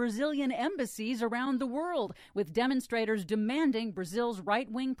outside Brazilian embassies around the world, with demonstrators demanding Brazil's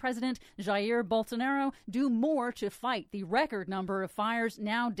right-wing president Jair Bolsonaro do more to fight the record number of fires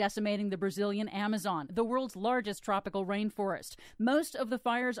now decimating the Brazilian Amazon, the world's largest tropical rainforest. Most of the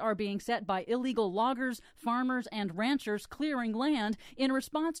fires are being set by illegal loggers, farmers, and ranchers clearing land in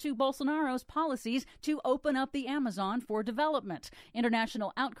response to Bolsonaro's policies to open up the Amazon for development.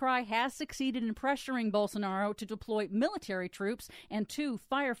 International outcry has succeeded in pressuring Bolsonaro to deploy military troops and 2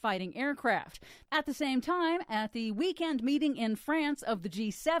 firefighting aircraft. At the same time, at the weekend meeting in France of the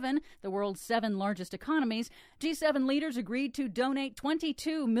G7, the world's 7 largest economies, G7 leaders agreed to donate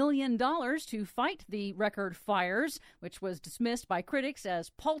 $22 million to fight the record fires, which was dismissed by critics as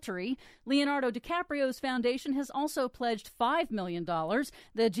paltry. Leonardo DiCaprio's foundation has also pledged $5 million.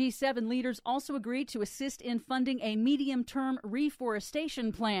 The G7 leaders also agreed to assist in funding a medium-term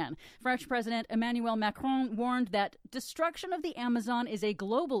reforestation plan. French President Emmanuel Macron warned that destruction of the Amazon is a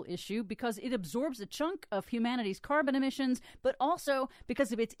global issue because it absorbs a chunk of humanity's carbon emissions, but also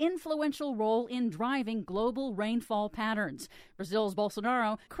because of its influential role in driving global rainfall patterns. Brazil's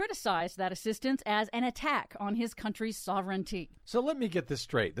Bolsonaro criticized that assistance as an attack on his country's sovereignty. So let me get this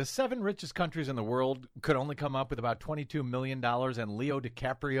straight. The 7 richest countries in the world could only come up with about $22 million, and Leo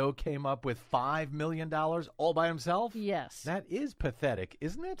DiCaprio came up with $5 million all by himself? Yes. That is pathetic,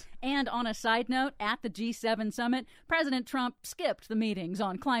 isn't it? And on a side note, at the G7 summit, President Trump skipped the meetings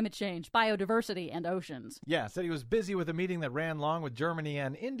on climate change, biodiversity, and oceans. Yeah, said he was busy with a meeting that ran long with Germany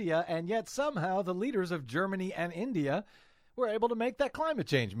and India, and yet somehow the leaders of Germany and India were able to make that climate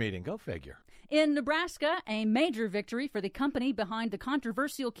change meeting. Go figure. In Nebraska, a major victory for the company behind the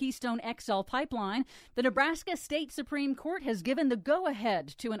controversial Keystone XL pipeline, the Nebraska State Supreme Court has given the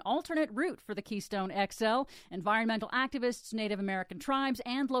go-ahead to an alternate route for the Keystone XL. Environmental activists, Native American tribes,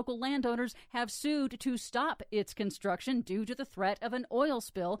 and local landowners have sued to stop its construction due to the threat of an oil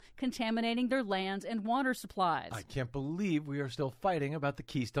spill contaminating their lands and water supplies. I can't believe we are still fighting about the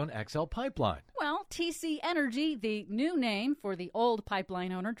Keystone XL pipeline. Well, TC Energy, the new name for the old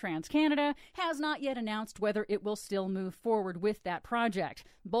pipeline owner, TransCanada, has not yet announced whether it will still move forward with that project.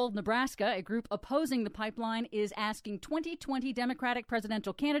 Bold Nebraska, a group opposing the pipeline, is asking 2020 Democratic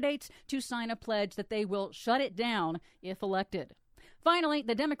presidential candidates to sign a pledge that they will shut it down if elected. Finally,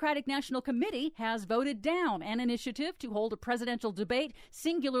 the Democratic National Committee has voted down an initiative to hold a presidential debate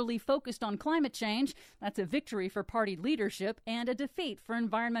singularly focused on climate change. That's a victory for party leadership and a defeat for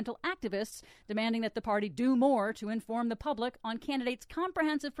environmental activists, demanding that the party do more to inform the public on candidates'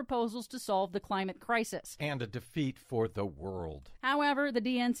 comprehensive proposals to solve the climate crisis. And a defeat for the world. However, the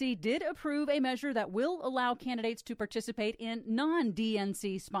DNC did approve a measure that will allow candidates to participate in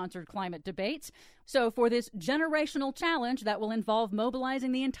non-DNC-sponsored climate debates. So for this generational challenge that will involve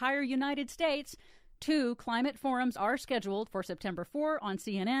mobilizing the entire United States, 2 climate forums are scheduled for September 4 on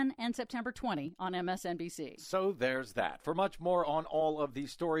CNN and September 20 on MSNBC. So there's that. For much more on all of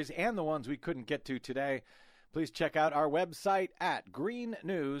these stories and the ones we couldn't get to today, please check out our website at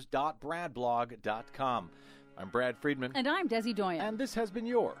greennews.bradblog.com. I'm Brad Friedman. And I'm Desi Doyen. And this has been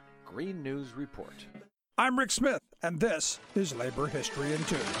your Green News Report. I'm Rick Smith, and this is Labor History in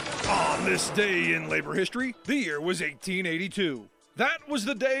 2. On this day in labor history, the year was 1882. That was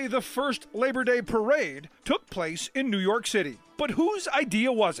the day the first Labor Day parade took place in New York City. But whose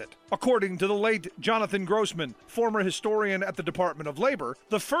idea was it? According to the late Jonathan Grossman, former historian at the Department of Labor,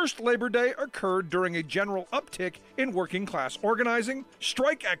 the first Labor Day occurred during a general uptick in working class organizing,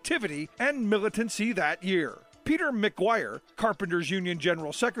 strike activity, and militancy that year. Peter McGuire, Carpenters Union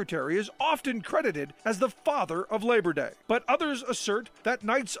General Secretary, is often credited as the father of Labor Day. But others assert that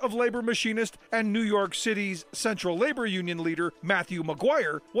Knights of Labor machinist and New York City's Central Labor Union leader Matthew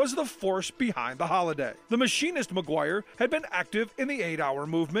McGuire was the force behind the holiday. The machinist McGuire had been active in the 8-hour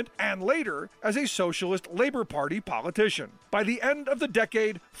movement and later as a Socialist Labor Party politician. By the end of the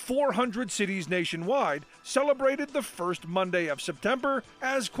decade, 400 cities nationwide celebrated the first Monday of September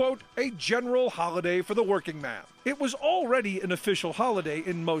as, quote, a general holiday for the working man. It was already an official holiday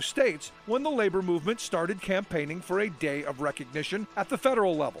in most states when the labor movement started campaigning for a day of recognition at the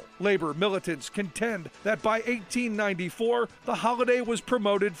federal level. Labor militants contend that by 1894, the holiday was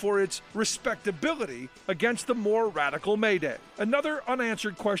promoted for its respectability against the more radical May Day. Another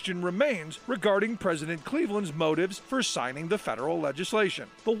unanswered question remains regarding President Cleveland's motives for signing the federal legislation.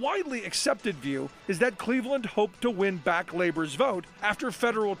 The widely accepted view is that Cleveland hoped to win back labor's vote after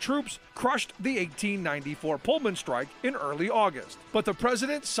federal troops crushed the 1894 Pullman strike in early August. But the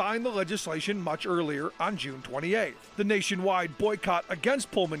president signed the legislation much earlier on June 28th. The nationwide boycott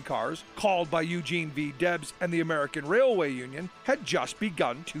against Pullman cars, called by Eugene V. Debs and the American Railway Union, had just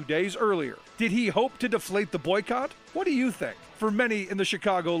begun 2 days earlier. Did he hope to deflate the boycott? What do you think? For many in the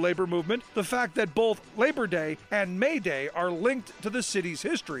Chicago labor movement, the fact that both Labor Day and May Day are linked to the city's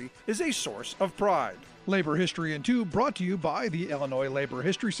history is a source of pride. Labor History in 2 brought to you by the Illinois Labor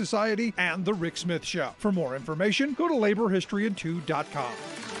History Society and The Rick Smith Show. For more information, go to laborhistoryin2.com.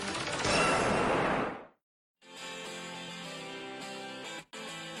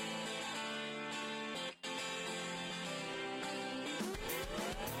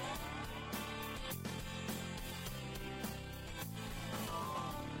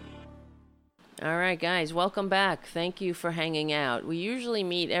 All right, guys, welcome back. Thank you for hanging out. We usually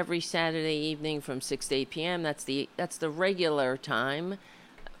meet every Saturday evening from 6 to 8 p.m. That's the regular time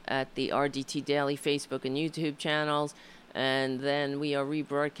at the RDT Daily Facebook and YouTube channels. And then we are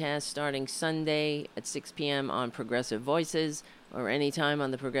rebroadcast starting Sunday at 6 p.m. on Progressive Voices or anytime on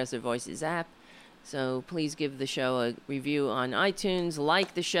the Progressive Voices app. So please give the show a review on iTunes,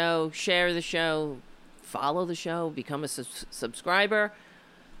 like the show, share the show, follow the show, become a subscriber.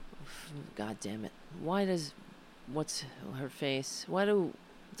 God damn it. What's her face? Why do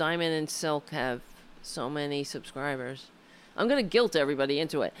Diamond and Silk have so many subscribers? I'm going to guilt everybody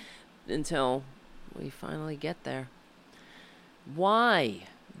into it until we finally get there. Why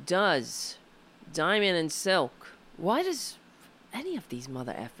does Diamond and Silk, why does any of these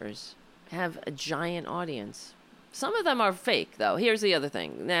mother effers have a giant audience? Some of them are fake, though. Here's the other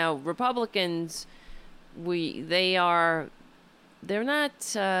thing. Now, Republicans, they're not...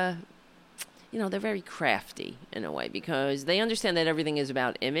 they're very crafty in a way because they understand that everything is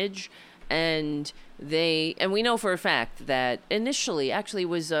about image, and we know for a fact that initially actually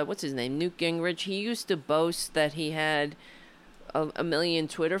was what's his name, Newt Gingrich. He used to boast that he had a million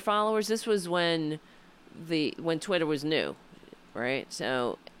Twitter followers. This was when Twitter was new, right?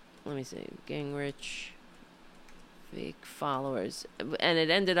 So let me see, Gingrich fake followers, and it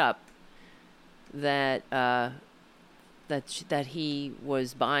ended up that that he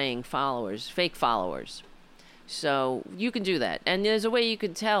was buying followers, fake followers. So you can do that, and there's a way you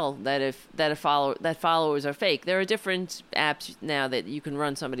can tell that followers are fake. There are different apps now that you can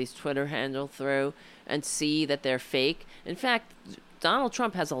run somebody's Twitter handle through and see that they're fake. In fact, Donald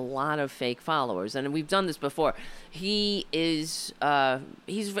Trump has a lot of fake followers, and we've done this before. He is, I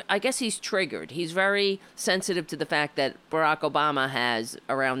guess he's triggered. He's very sensitive to the fact that Barack Obama has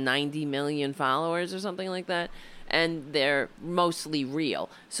around 90 million followers or something like that, and they're mostly real.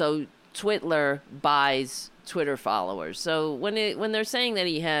 So Twitler buys Twitter followers. So when they're saying that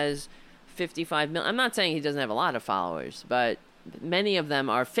he has 55 million, I'm not saying he doesn't have a lot of followers, but many of them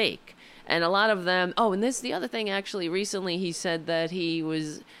are fake. And a lot of them, and this is the other thing, actually, recently he said that he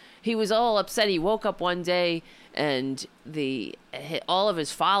was all upset. He woke up one day and all of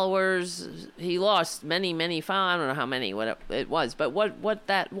his followers, he lost many followers. I don't know how many, what it was. But what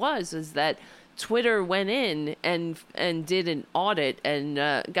that was is that Twitter went in and did an audit and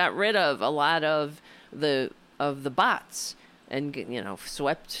got rid of a lot of the bots and,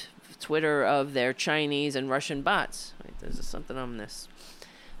 swept Twitter of their Chinese and Russian bots. Wait, there's something on this.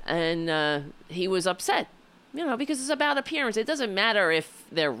 And he was upset, because it's about appearance. It doesn't matter if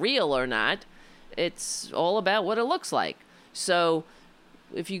they're real or not. It's all about what it looks like. So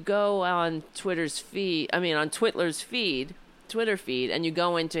if you go on Twitter's feed, Twitter feed, and you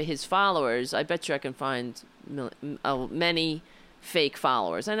go into his followers, I bet you I can find many fake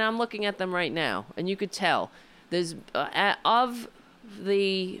followers. And I'm looking at them right now, and you could tell. There's, of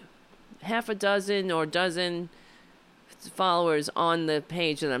the half a dozen or dozen followers on the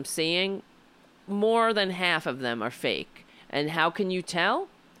page that I'm seeing, more than half of them are fake. And how can you tell?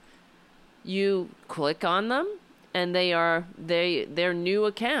 You click on them and they're new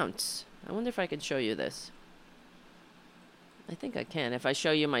accounts. I wonder if I can show you this. I think I can if I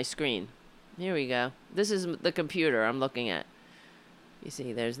show you my screen. Here we go. This is the computer I'm looking at. You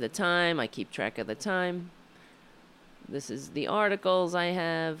see, there's the time. I keep track of the time. This is the articles I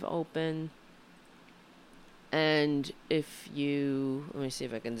have open. And if you, let me see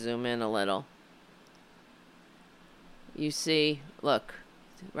if I can zoom in a little. You see, look,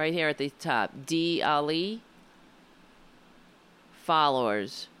 right here at the top, D. Ali,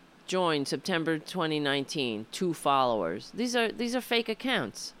 followers, joined September 2019, 2 followers. These are fake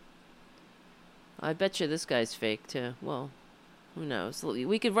accounts. I bet you this guy's fake too. Well, who knows?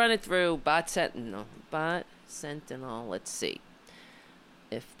 We could run it through Bot Sentinel. Let's see.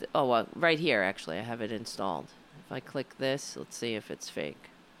 Right here, actually, I have it installed. If I click this, let's see if it's fake.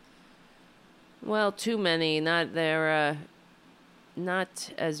 Well, too many. Not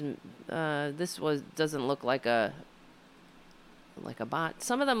as. Doesn't look like a bot.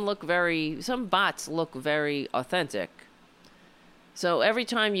 Some bots look very authentic. So every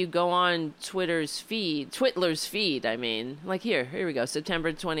time you go on Twitler's feed, like here we go,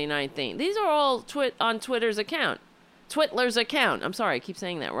 September 2019. These are all on Twitter's account. Twitler's account. I'm sorry, I keep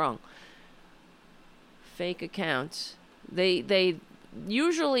saying that wrong. Fake accounts. They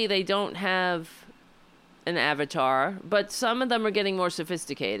usually they don't have an avatar, but some of them are getting more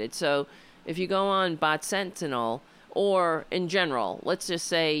sophisticated. So if you go on Bot Sentinel, or in general, let's just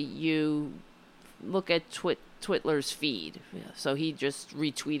say you look at Twitler's feed. So he just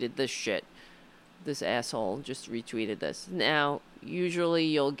retweeted this shit. This asshole just retweeted this. Now, usually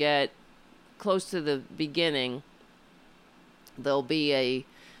you'll get close to the beginning. There'll be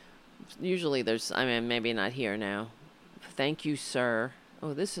usually there's, maybe not here now. Thank you, sir.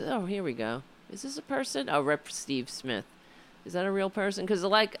 Here we go. Is this a person? Rep. Steve Smith. Is that a real person? Because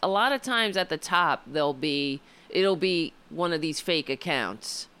like a lot of times at the top, it'll be one of these fake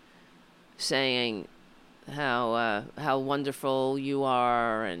accounts saying how wonderful you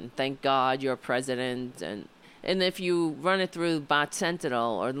are and thank God you're president. And if you run it through Bot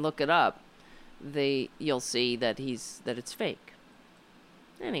Sentinel or look it up, you'll see that it's fake.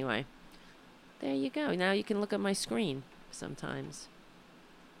 Anyway, there you go. Now you can look at my screen sometimes.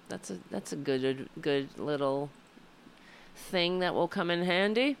 That's a good little thing that will come in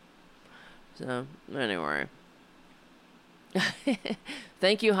handy. So anyway,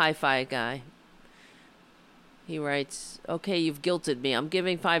 thank you, Hi-Fi guy. He writes, "Okay, you've guilted me. I'm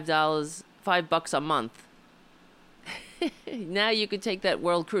giving $5 a month. Now you could take that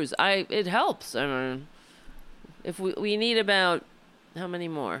world cruise. It helps. If we need about how many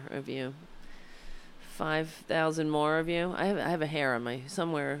more of you? 5,000 more of you. I have a hair on my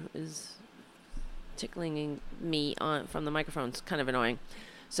somewhere is tickling me from the microphone. It's kind of annoying.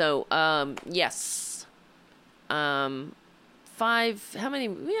 So yes. 5. How many?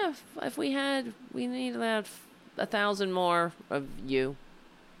 Yeah. If we need about 1,000 more of you.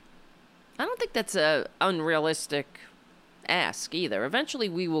 I don't think that's a unrealistic ask either. Eventually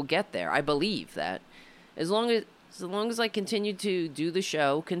we will get there. I believe that. As long as I continue to do the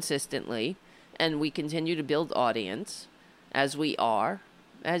show consistently and we continue to build audience as we are,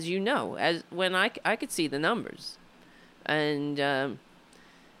 as you know, as when I could see the numbers. And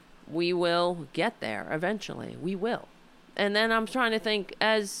we will get there eventually. We will. And then I'm trying to think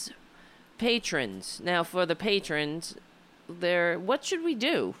as patrons. Now, for the patrons, what should we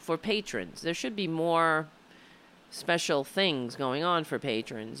do for patrons? There should be more special things going on for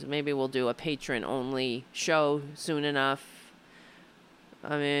patrons. Maybe we'll do a patron-only show soon enough.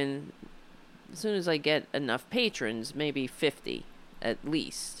 I mean, as soon as I get enough patrons, maybe 50 at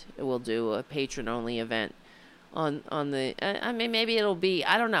least, we'll do a patron-only event on the... I mean, maybe it'll be...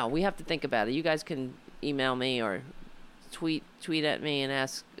 I don't know. We have to think about it. You guys can email me or tweet at me and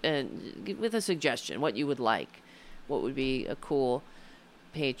ask with a suggestion what you would like. What would be a cool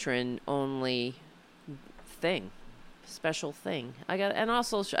patron-only thing, special thing. And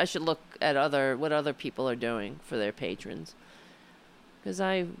also I should look at what other people are doing for their patrons, because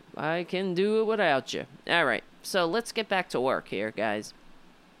I can do it without you. All right, so let's get back to work here, guys.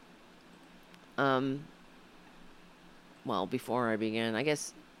 Well, before I begin, I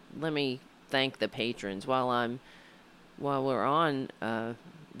guess let me thank the patrons while we're on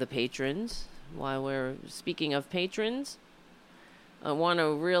the patrons. While we're speaking of patrons, I want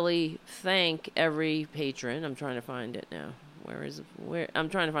to really thank every patron. I'm trying to find it now. I'm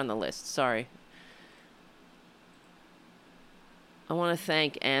trying to find the list. Sorry. I want to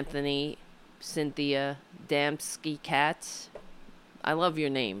thank Anthony, Cynthia, Damsky Cats. I love your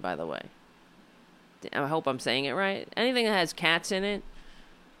name, by the way. I hope I'm saying it right. Anything that has cats in it,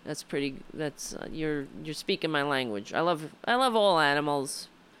 you're speaking my language. I love all animals.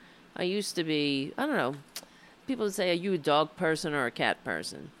 I used to be, I don't know, people would say, are you a dog person or a cat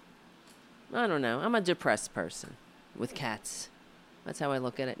person? I don't know. I'm a depressed person with cats. That's how I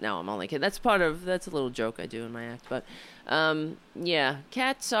look at it. No, I'm only kidding. That's a little joke I do in my act. But, yeah,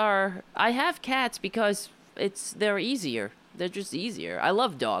 I have cats because they're easier. They're just easier. I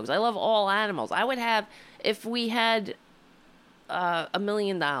love dogs. I love all animals. I would have, if we had $1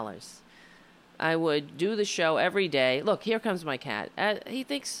 million, I would do the show every day. Look, here comes my cat. He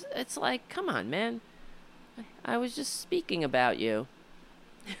thinks it's like, come on, man. I was just speaking about you.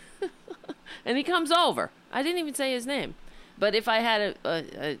 And he comes over. I didn't even say his name. But if I had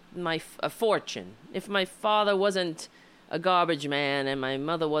a fortune, if my father wasn't a garbage man and my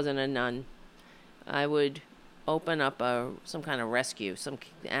mother wasn't a nun, I would open up some kind of rescue, some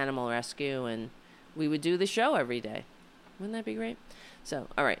animal rescue, and we would do the show every day. Wouldn't that be great? So,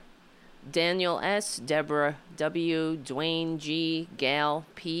 all right. Daniel S., Deborah W., Dwayne G., Gail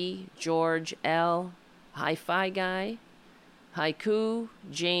P., George L., Hi-Fi Guy, Haiku,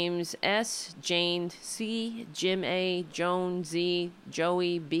 James S., Jane C., Jim A., Joan Z.,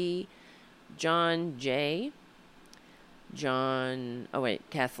 Joey B., John J.,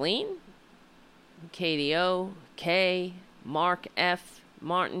 Kathleen, Katie O., K., Mark F.,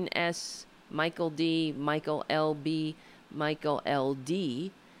 Martin S., Michael D., Michael L. B., Michael L.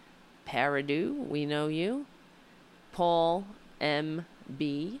 D., Paradu, we know you, Paul M.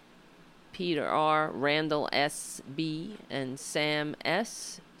 B., Peter R., Randall S. B., and Sam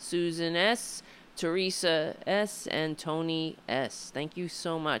S., Susan S., Teresa S., and Tony S. Thank you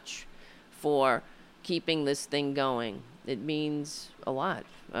so much for keeping this thing going. It means a lot.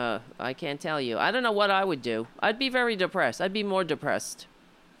 I can't tell you. I don't know what I would do. I'd be very depressed. I'd be more depressed.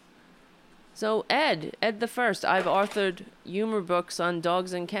 So Ed the First, I've authored humor books on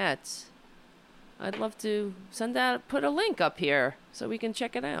dogs and cats. I'd love to put a link up here so we can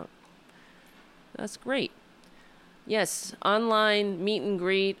check it out. That's great. Yes, online meet and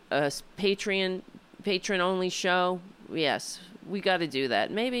greet, patron only show. Yes, we got to do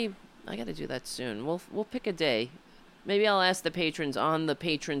that. Maybe I got to do that soon. We'll pick a day. Maybe I'll ask the patrons on the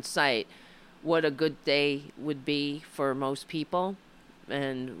patron site what a good day would be for most people,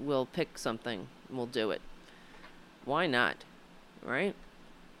 and we'll pick something and we'll do it. Why not? Right?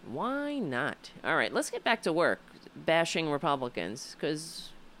 Why not? All right, let's get back to work, bashing Republicans, because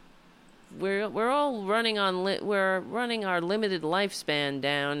we're all running we're running our limited lifespan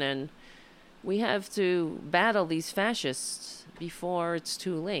down, and we have to battle these fascists before it's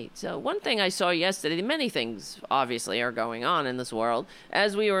too late. So one thing I saw yesterday, many things obviously are going on in this world.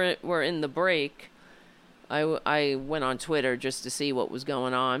 As we were in the break, I went on Twitter just to see what was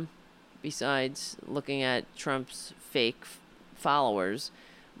going on, besides looking at Trump's fake followers.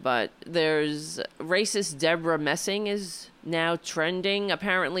 But there's racist Deborah Messing is now trending.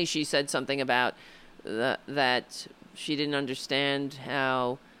 Apparently she said something about that she didn't understand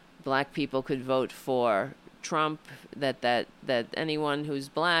how black people could vote for Trump, that anyone who's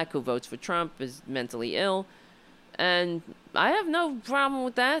black who votes for Trump is mentally ill. And I have no problem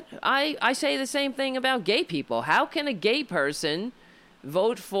with that. I say the same thing about gay people. How can a gay person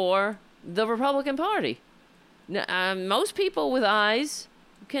vote for the Republican Party? Most people with eyes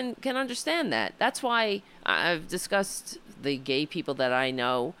can understand that. That's why I've discussed the gay people that I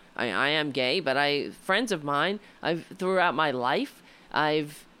know. I am gay, but friends of mine, throughout my life,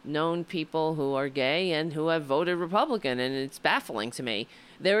 I've known people who are gay and who have voted Republican, and it's baffling to me.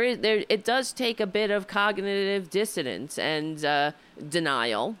 It does take a bit of cognitive dissonance and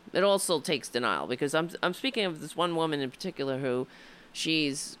denial. It also takes denial, because I'm speaking of this one woman in particular who,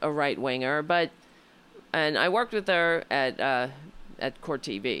 she's a right winger, and I worked with her at Court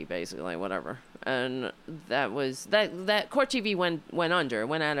TV, basically, whatever. And that Court TV went under,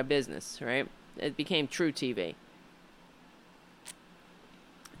 went out of business, right? It became True TV.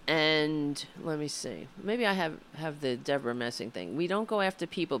 And let me see. Maybe I have the Deborah Messing thing. We don't go after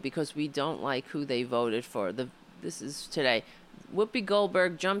people because we don't like who they voted for. This is today. Whoopi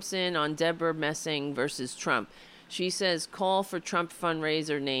Goldberg jumps in on Deborah Messing versus Trump. She says call for Trump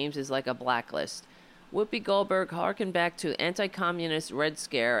fundraiser names is like a blacklist. Whoopi Goldberg harkened back to anti-communist Red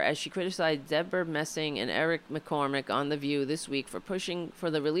Scare as she criticized Deborah Messing and Eric McCormick on The View this week for pushing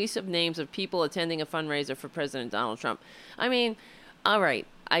for the release of names of people attending a fundraiser for President Donald Trump. I mean, all right,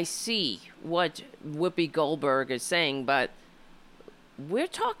 I see what Whoopi Goldberg is saying, but we're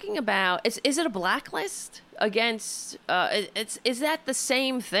talking about, is it a blacklist against, is that the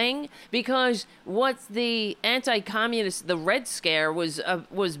same thing? Because what the anti-communist, the Red Scare was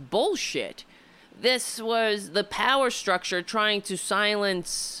bullshit. This was the power structure trying to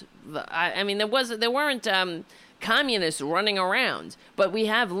silence. I mean, there weren't communists running around, but we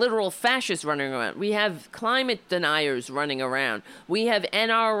have literal fascists running around. We have climate deniers running around. We have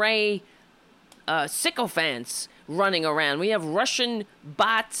NRA sycophants running around. We have Russian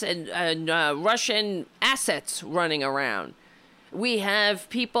bots and Russian assets running around. We have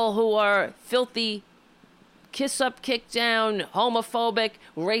people who are filthy, kiss up, kick down, homophobic,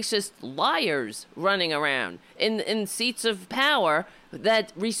 racist liars running around in seats of power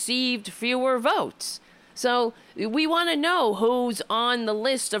that received fewer votes. So we want to know who's on the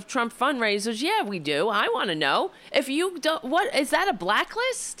list of Trump fundraisers. Yeah, we do. I want to know. If you don't, what is that, a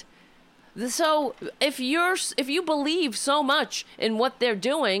blacklist? So if you believe so much in what they're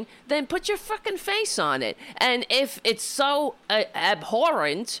doing, then put your fucking face on it. And if it's so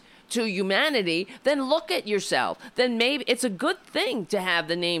abhorrent to humanity, then look at yourself. Then maybe it's a good thing to have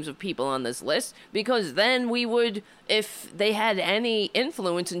the names of people on this list, because then we would, if they had any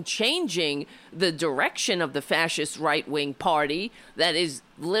influence in changing the direction of the fascist right-wing party that is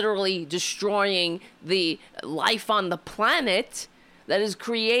literally destroying the life on the planet, that is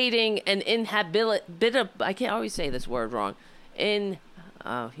creating an I can't always say this word wrong,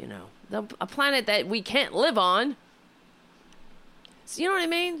 a planet that we can't live on. You know what I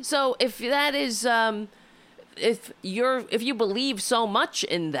mean? So if that is, if you believe so much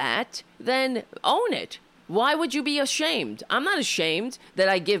in that, then own it. Why would you be ashamed? I'm not ashamed that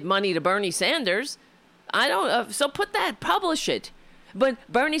I give money to Bernie Sanders. I don't. So publish it. But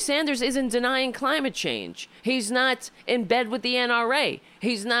Bernie Sanders isn't denying climate change. He's not in bed with the NRA.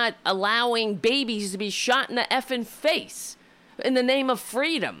 He's not allowing babies to be shot in the effing face in the name of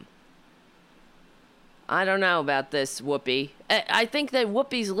freedom. I don't know about this, Whoopi. I think that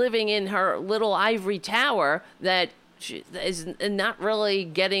Whoopi's living in her little ivory tower that she is not really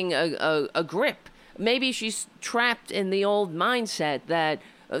getting a grip. Maybe she's trapped in the old mindset that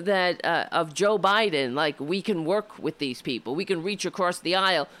of Joe Biden. Like, we can work with these people. We can reach across the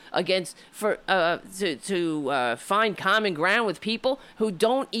aisle to find common ground with people who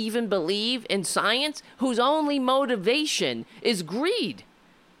don't even believe in science, whose only motivation is greed.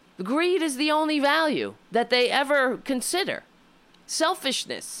 Greed is the only value that they ever consider.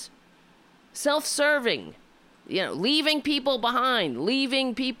 Selfishness, self-serving, leaving people behind,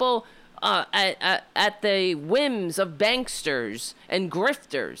 leaving people at the whims of banksters and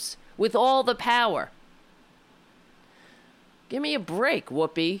grifters with all the power. Give me a break,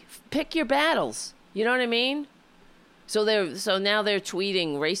 Whoopi. Pick your battles. You know what I mean? So now they're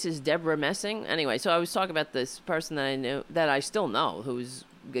tweeting racist Deborah Messing. Anyway, so I was talking about this person that I knew, that I still know, who's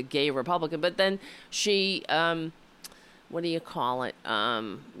a gay Republican, but then she, what do you call it?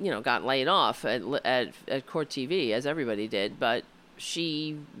 Got laid off at Court TV, as everybody did, but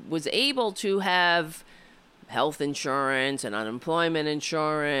she was able to have health insurance and unemployment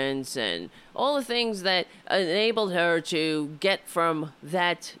insurance and all the things that enabled her to get from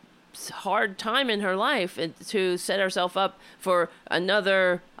that hard time in her life and to set herself up for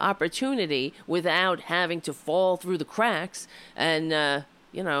another opportunity without having to fall through the cracks. And,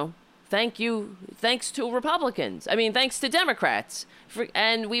 thanks to Republicans. I mean, thanks to Democrats.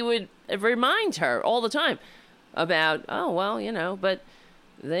 And we would remind her all the time about, but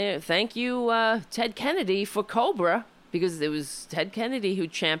Thank you, Ted Kennedy, for Cobra, because it was Ted Kennedy who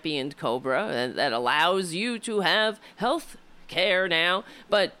championed Cobra, and that allows you to have health care now.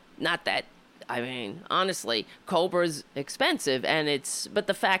 But not that. I mean, honestly, Cobra's expensive, but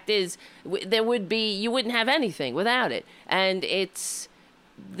the fact is, you wouldn't have anything without it. And it's,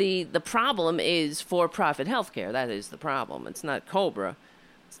 the problem is for-profit healthcare. That is the problem. It's not Cobra.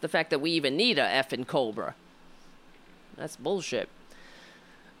 It's the fact that we even need a effing Cobra. That's bullshit.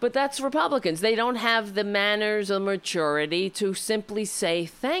 But that's Republicans. They don't have the manners or maturity to simply say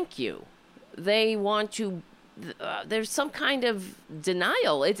thank you. They want to... there's some kind of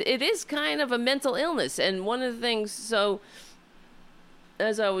denial. It is kind of a mental illness. And one of the things, so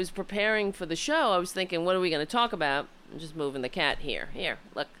as I was preparing for the show, I was thinking, what are we going to talk about? I'm just moving the cat here. Here,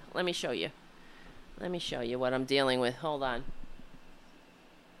 look, let me show you. Let me show you what I'm dealing with. Hold on.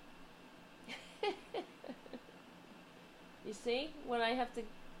 You see when I have to,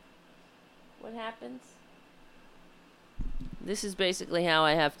 what happens? This is basically how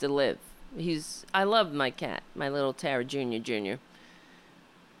I have to live. I love my cat, my little Tara Jr.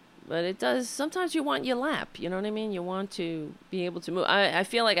 But it does, sometimes you want your lap, you know what I mean? You want to be able to move. I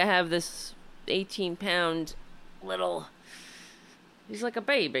feel like I have this 18-pound little, he's like a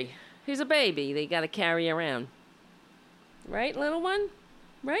baby. He's a baby they got to carry around. Right, little one?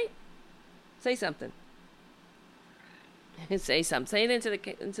 Right? Say something. Say something. Say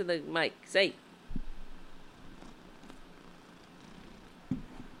it into the mic. Say.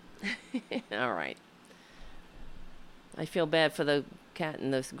 All right. I feel bad for the cat in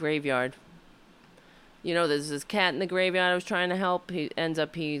this graveyard. You know, there's this cat in the graveyard I was trying to help.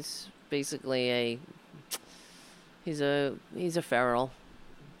 He's basically he's a feral.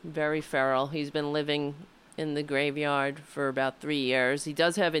 Very feral. He's been living in the graveyard for about 3 years. He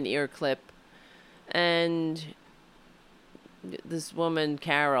does have an ear clip. And this woman,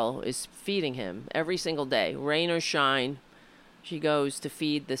 Carol, is feeding him every single day, rain or shine. She goes to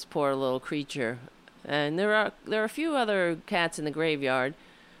feed this poor little creature. And there are a few other cats in the graveyard,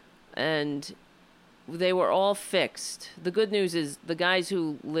 and they were all fixed. The good news is the guys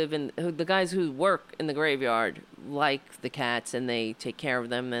who work in the graveyard like the cats, and they take care of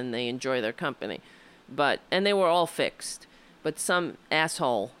them, and they enjoy their company. And they were all fixed. But some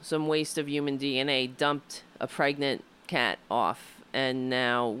asshole, some waste of human DNA, dumped a pregnant cat off, and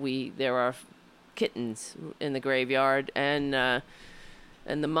now there are kittens in the graveyard, and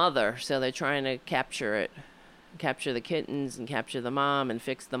the mother, so they're trying to capture the kittens and capture the mom and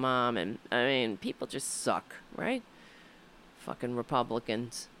fix the mom. And I mean, people just suck, right? Fucking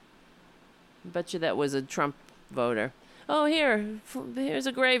Republicans. Bet you that was a Trump voter. Oh, here's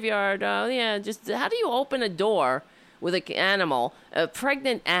a graveyard. Oh yeah, just how do you open a door with a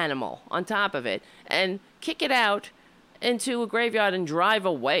pregnant animal on top of it, and kick it out into a graveyard and drive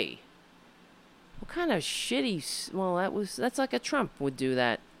away? What kind of shitty... Well, that's like a Trump would do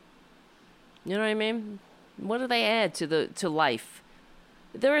that. You know what I mean? What do they add to life?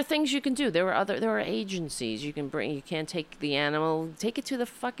 There are things you can do. There are agencies you can bring. You can't take the animal, take it to the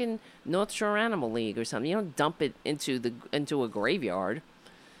fucking North Shore Animal League or something. You don't dump it into a graveyard.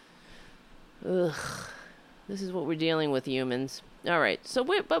 Ugh. This is what we're dealing with, humans. All right. So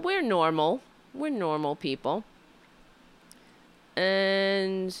we're normal. We're normal people.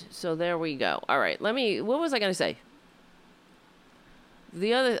 And so there we go. All right, what was I going to say?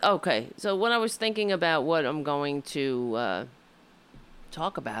 Okay, so when I was thinking about what I'm going to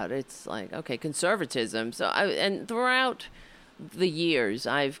talk about, it's like, okay, conservatism. And throughout the years,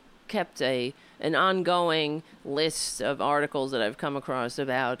 I've kept an ongoing list of articles that I've come across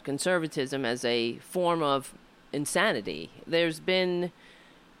about conservatism as a form of insanity. There's been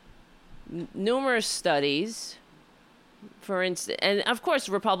numerous studies. For instance, and of course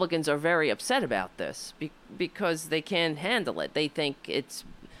Republicans are very upset about this because they can't handle it. They think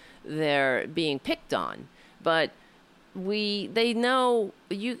they're being picked on. But they know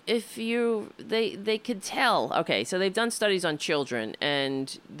they could tell. Okay, so they've done studies on children,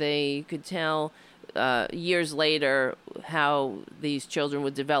 and they could tell years later how these children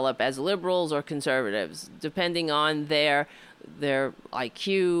would develop as liberals or conservatives, depending on their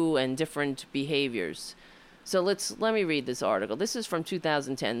IQ and different behaviors. So let me read this article. This is from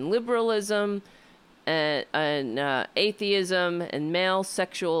 2010. Liberalism and atheism and male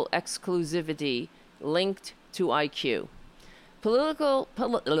sexual exclusivity linked to IQ. Political,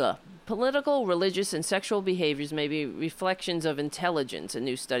 religious, and sexual behaviors may be reflections of intelligence, a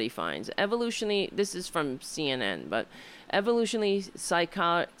new study finds. This is from CNN, but evolutionary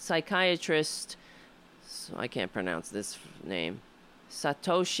psychiatrist, so I can't pronounce this name,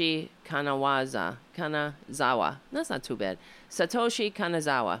 Satoshi Kanazawa. That's not too bad. Satoshi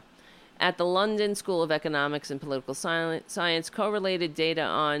Kanazawa at the London School of Economics and Political Science correlated data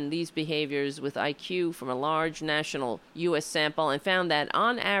on these behaviors with IQ from a large national U.S. sample and found that,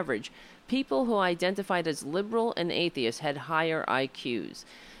 on average, people who identified as liberal and atheist had higher IQs.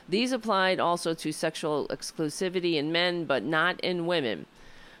 These applied also to sexual exclusivity in men, but not in women.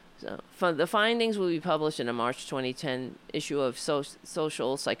 So, the findings will be published in a March 2010 issue of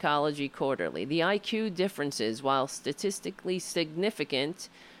Social Psychology Quarterly. The IQ differences, while statistically significant,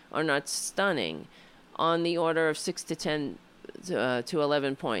 are not stunning, on the order of 6 to 10 to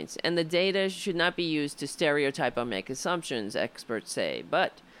 11 points. And the data should not be used to stereotype or make assumptions, experts say.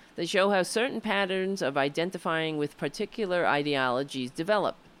 But they show how certain patterns of identifying with particular ideologies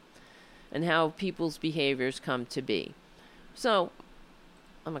develop and how people's behaviors come to be. So,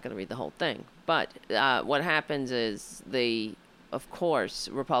 I'm not going to read the whole thing, but what happens is of course,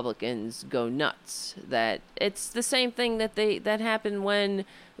 Republicans go nuts. That it's the same thing that happened when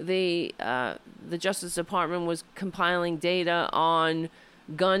the Justice Department was compiling data on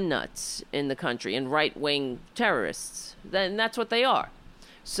gun nuts in the country and right-wing terrorists. Then that's what they are.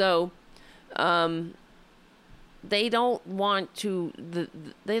 So, they don't want to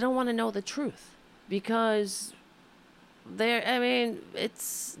know the truth because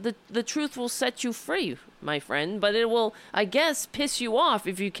it's the truth will set you free, my friend, but it will, I guess, piss you off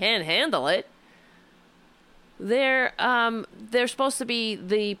if you can't handle it. They're supposed to be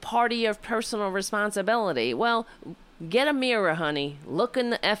the party of personal responsibility. Well, get a mirror, honey. Look in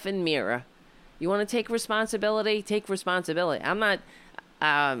the effing mirror. You want to take responsibility? Take responsibility. I'm not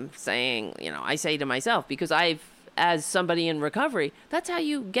saying, I say to myself, because as somebody in recovery, that's how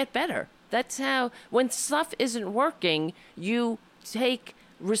you get better. That's how, when stuff isn't working, you take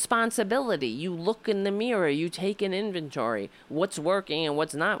responsibility. You look in the mirror. You take an inventory. What's working and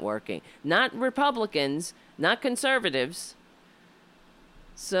what's not working. Not Republicans, not conservatives.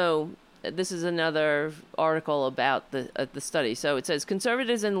 So this is another article about the study. So it says,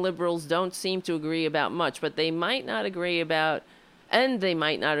 conservatives and liberals don't seem to agree about much, but they might not agree about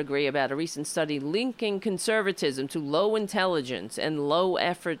a recent study linking conservatism to low intelligence and low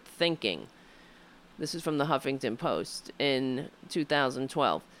effort thinking. This is from the Huffington Post in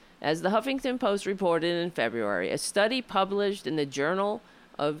 2012. As the Huffington Post reported in February, a study published in the Journal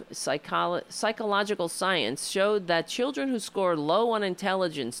of Psychological Science showed that children who score low on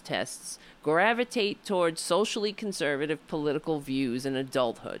intelligence tests gravitate towards socially conservative political views in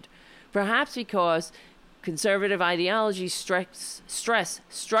adulthood, perhaps because conservative ideologies stress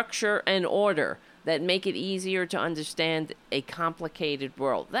structure and order that make it easier to understand a complicated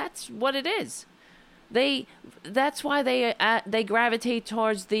world. That's what it is. That's why they gravitate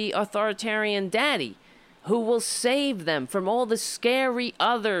towards the authoritarian daddy who will save them from all the scary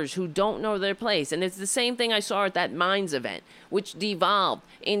others who don't know their place. And it's the same thing I saw at that Minds event, which devolved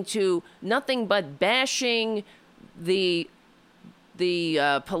into nothing but bashing the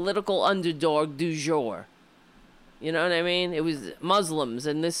political underdog du jour. You know what I mean? It was Muslims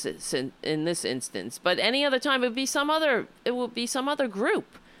in this instance, but any other time it would be some other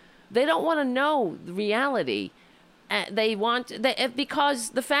group. They don't want to know the reality. Because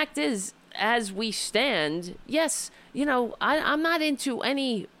the fact is, as we stand, yes, I'm not into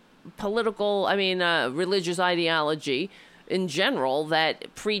any religious ideology in general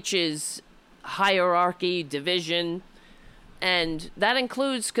that preaches hierarchy, division. And that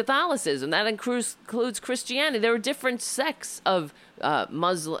includes Catholicism. That includes Christianity. There are different sects of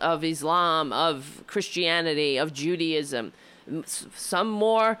Islam, of Christianity, of Judaism. Some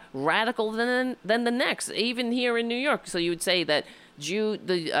more radical than the next. Even here in New York, so you would say that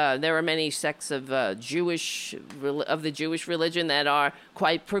there are many sects of the Jewish religion that are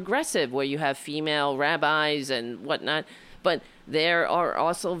quite progressive, where you have female rabbis and whatnot. But there are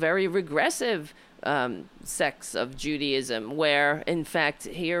also very regressive sects of Judaism, where, in fact,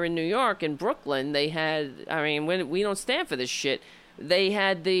 here in New York, in Brooklyn, they had, we don't stand for this shit. They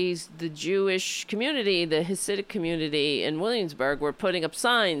had the Jewish community, the Hasidic community in Williamsburg were putting up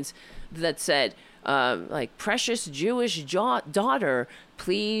signs that said, precious Jewish daughter,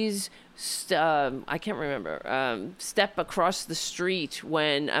 please, I can't remember, step across the street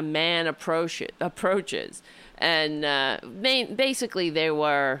when a man approaches. And basically they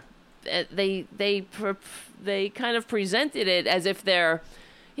were, they kind of presented it as if they're,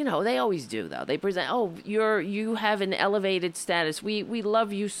 they always do, though. They present, you have an elevated status. We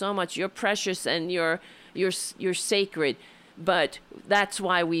love you so much. You're precious and you're sacred. But that's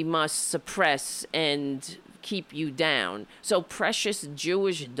why we must suppress and keep you down. So, precious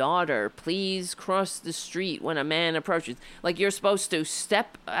Jewish daughter, please cross the street when a man approaches. Like, you're supposed to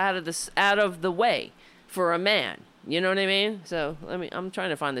step out of the way for a man. You know what I mean? So, I'm trying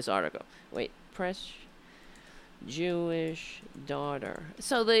to find this article. Wait, precious Jewish daughter.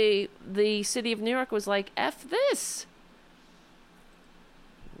 So the city of New York was like, F this.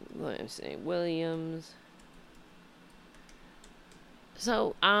 Let me see, Williams.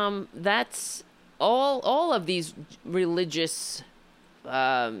 So, that's all of these religious,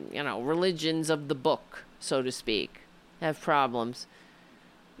 religions of the book, so to speak, have problems.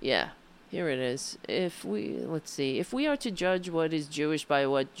 Yeah, here it is. Let's see. If we are to judge what is Jewish by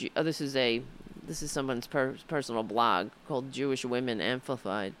what, this is someone's personal blog called Jewish Women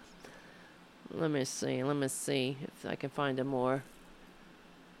Amplified. Let me see if I can find a more,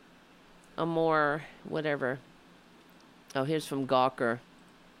 whatever. Oh, here's from Gawker.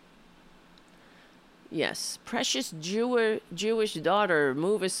 Yes. Precious Jewish daughter,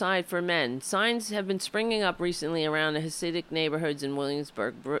 move aside for men. Signs have been springing up recently around the Hasidic neighborhoods in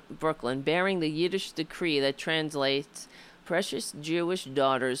Williamsburg, Brooklyn, bearing the Yiddish decree that translates, precious Jewish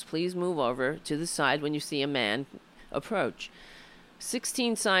daughters, please move over to the side when you see a man approach.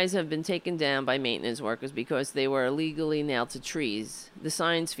 16 signs have been taken down by maintenance workers because they were illegally nailed to trees. The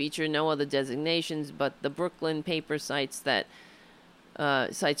signs feature no other designations, but the Brooklyn paper cites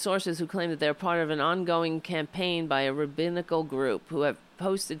sources who claim that they're part of an ongoing campaign by a rabbinical group who have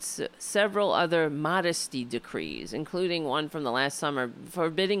posted several other modesty decrees, including one from the last summer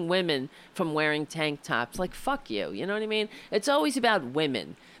forbidding women from wearing tank tops. Like, fuck you. You know what I mean? It's always about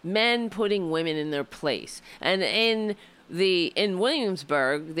women. Men putting women in their place. And in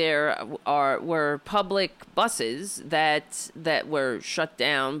Williamsburg, there were public buses that were shut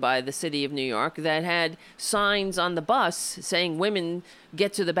down by the city of New York that had signs on the bus saying women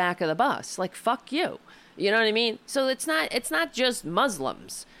get to the back of the bus. Like, fuck you. You know what I mean? So it's not just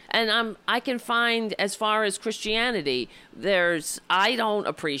Muslims. And I can find, as far as Christianity, I don't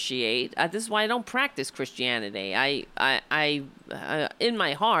appreciate, this is why I don't practice Christianity. I in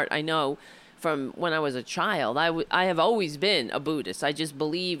my heart, I know from when I was a child, I have always been a Buddhist. I just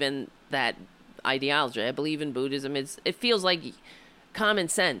believe in that ideology. I believe in Buddhism. It feels like common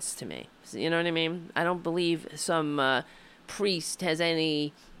sense to me. You know what I mean? I don't believe some priest has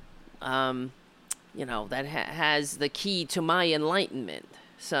any, that has the key to my enlightenment.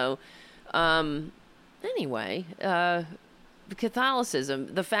 So, anyway,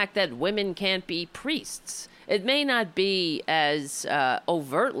 Catholicism, the fact that women can't be priests. It may not be as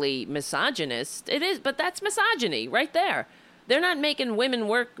overtly misogynist. It is, but that's misogyny right there. They're not making women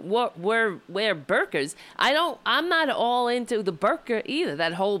wear burqas. I'm not all into the burqa either.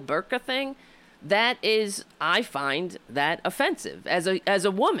 That whole burqa thing, I find that offensive as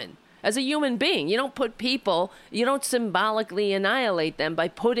a woman, as a human being. You don't symbolically annihilate them by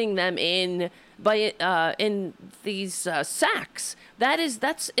putting them in these sacks.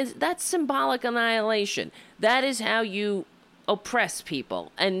 That's symbolic annihilation. That is how you oppress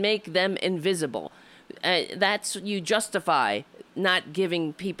people and make them invisible. You justify not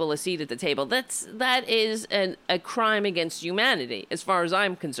giving people a seat at the table. That is a crime against humanity, as far as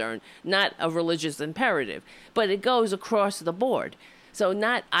I'm concerned, not a religious imperative. But it goes across the board.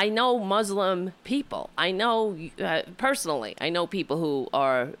 So I know Muslim people. I know personally. I know people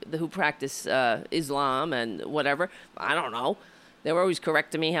who practice Islam and whatever. I don't know. They're always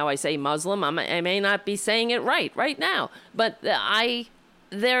correcting me how I say Muslim. I may not be saying it right now, but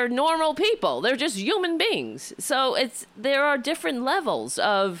they're normal people. They're just human beings. So there are different levels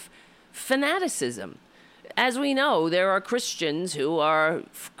of fanaticism. As we know, there are Christians who are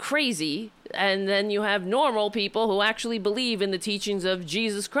crazy, and then you have normal people who actually believe in the teachings of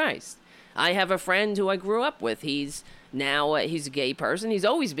Jesus Christ. I have a friend who I grew up with. He's a gay person. He's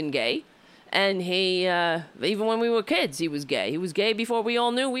always been gay. And he, even when we were kids, he was gay. He was gay before we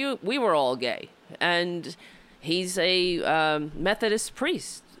all knew we were all gay. And he's a Methodist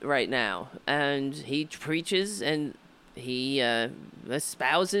priest right now. And he preaches and he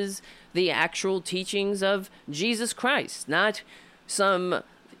espouses the actual teachings of Jesus Christ, not some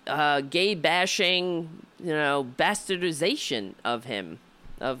gay bashing, bastardization of him,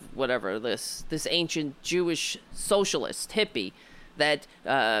 of whatever, this ancient Jewish socialist hippie that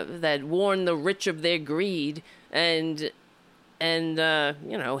warned the rich of their greed and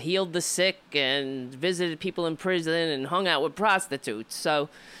healed the sick and visited people in prison and hung out with prostitutes. So,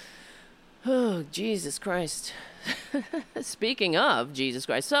 oh, Jesus Christ. Speaking of Jesus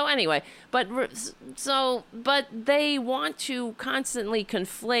Christ. So anyway, but they want to constantly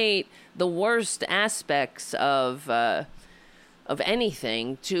conflate the worst aspects of of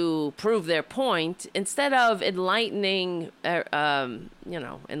anything to prove their point, instead of enlightening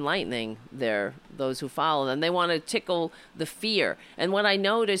those who follow them. They want to tickle the fear. And what I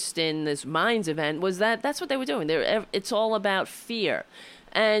noticed in this Minds event was that that's what they were doing. It's all about fear.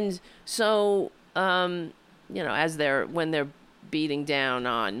 And so, when they're beating down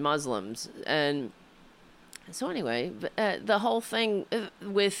on Muslims. And so anyway, the whole thing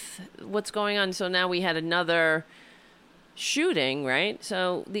with what's going on. So now we had another shooting, right?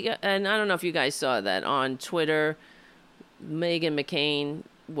 So and I don't know if you guys saw that on Twitter. Meghan McCain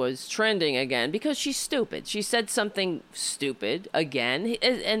was trending again because she's stupid. She said something stupid again,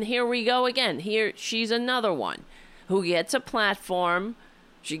 and here we go again. Here she's another one who gets a platform.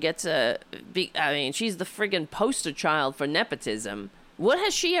 She gets she's the friggin' poster child for nepotism. What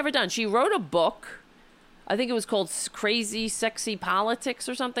has she ever done? She wrote a book. I think it was called Crazy Sexy Politics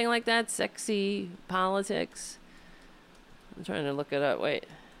or something like that. Sexy Politics. I'm trying to look it up. Wait.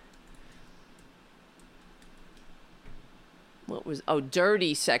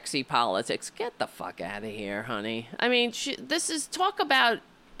 Dirty Sexy Politics. Get the fuck out of here, honey. I mean, this is talk about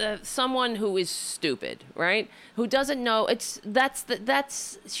someone who is stupid, right? Who doesn't know. When I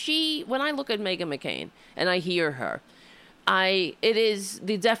look at Meghan McCain and I hear her, it is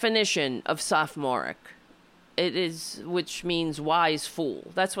the definition of sophomoric. It is, which means wise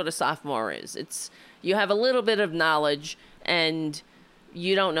fool. That's what a sophomore is. You have a little bit of knowledge and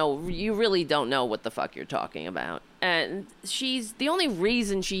you really don't know what the fuck you're talking about. And the only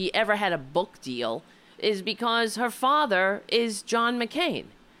reason she ever had a book deal is because her father is John McCain.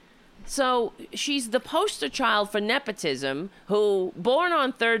 So she's the poster child for nepotism, who, born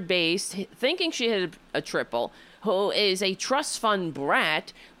on third base, thinking she had a triple, who is a trust fund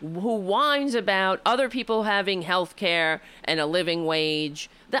brat, who whines about other people having health care and a living wage.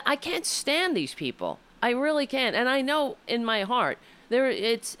 I can't stand these people. I really can't. And I know in my heart,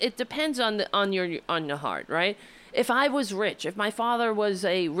 it depends on the heart, right? If I was rich, if my father was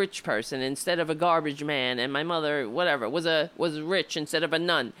a rich person instead of a garbage man, and my mother, whatever, was rich instead of a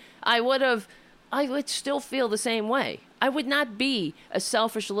nun, I would still feel the same way. I would not be a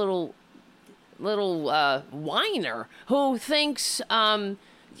selfish little whiner who thinks who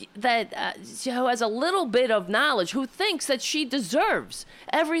has a little bit of knowledge, who thinks that she deserves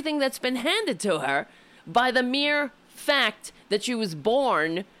everything that's been handed to her by the mere fact that she was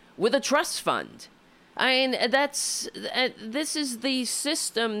born with a trust fund. I mean, this is the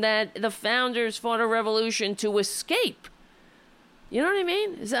system that the founders fought a revolution to escape. You know what I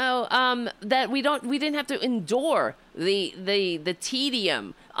mean? So that we didn't have to endure the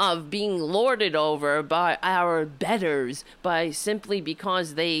tedium of being lorded over by our betters simply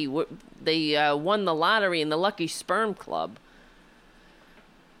because they won the lottery in the Lucky Sperm Club.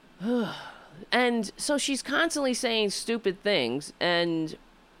 And so she's constantly saying stupid things, and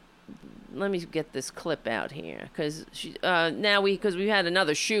let me get this clip out here, because we had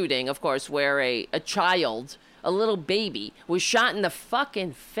another shooting, of course, where a child, a little baby, was shot in the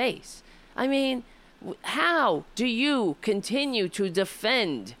fucking face. I mean, how do you continue to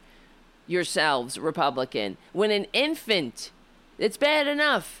defend yourselves, Republican, when an infant, it's bad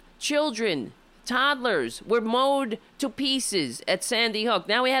enough, children, toddlers were mowed to pieces at Sandy Hook.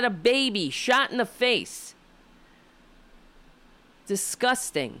 Now we had a baby shot in the face.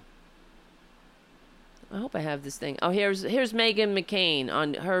 Disgusting. I hope I have this thing. Oh, here's Meghan McCain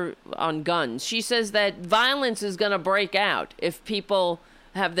on guns. She says that violence is going to break out if people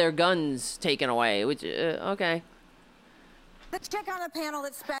have their guns taken away. Which okay. Let's check on a panel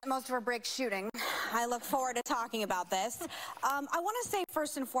that spent most of her break shooting. I look forward to talking about this. I want to say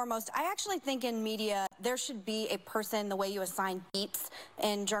first and foremost, I actually think in media there should be a person, the way you assign beats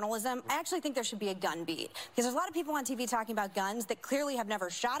in journalism. I actually think there should be a gun beat, because there's a lot of people on TV talking about guns that clearly have never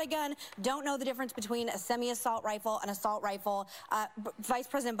shot a gun, don't know the difference between a semi-assault rifle and assault rifle. Vice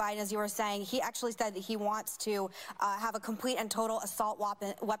President Biden, as you were saying, he actually said that he wants to have a complete and total assault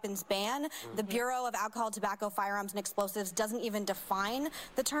weapons ban. The Bureau of Alcohol, Tobacco, Firearms, and Explosives doesn't even define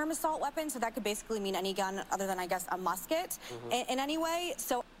the term assault weapon, so that could basically mean any gun other than, I guess, a musket in any way.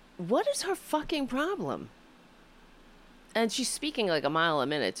 So what is her fucking problem? And she's speaking like a mile a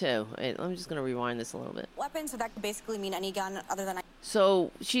minute too. Wait, I'm just gonna rewind this a little bit. Weapon, so that could basically mean any gun other than. So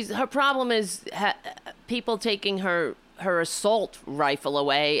her problem is people taking her assault rifle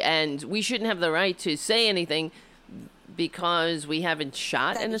away, and we shouldn't have the right to say anything because we haven't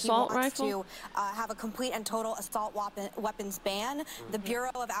shot an assault rifle? To have a complete and total assault weapons ban. The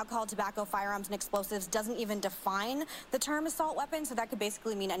Bureau of Alcohol, Tobacco, Firearms, and Explosives doesn't even define the term assault weapon, so that could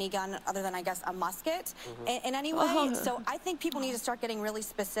basically mean any gun other than, I guess, a musket in any way. So I think people need to start getting really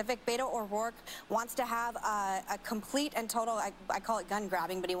specific. Beto O'Rourke wants to have a complete and total, I call it gun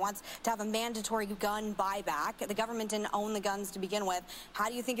grabbing, but he wants to have a mandatory gun buyback. The government didn't own the guns to begin with. How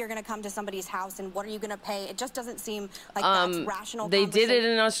do you think you're going to come to somebody's house, and what are you going to pay? It just doesn't seem like that's rational. They did it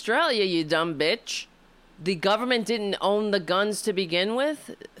in Australia, you dumb bitch. The government didn't own the guns to begin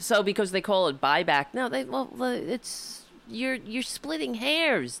with, so because they call it buyback. No, it's you're splitting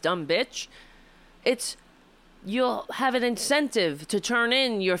hairs, dumb bitch. It's you'll have an incentive to turn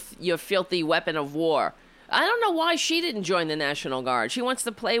in your filthy weapon of war. I don't know why she didn't join the National Guard. She wants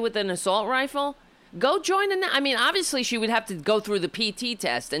to play with an assault rifle. Go join the. I mean, obviously she would have to go through the PT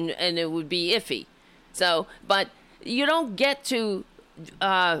test, and it would be iffy. So, but you don't get to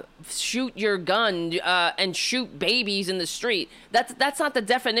shoot your gun and shoot babies in the street. That's not the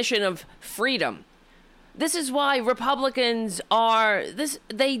definition of freedom. This is why Republicans are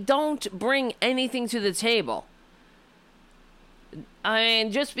they don't bring anything to the table. I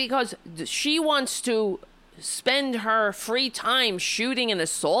mean, just because she wants to spend her free time shooting an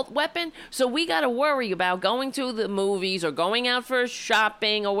assault weapon, so we got to worry about going to the movies or going out for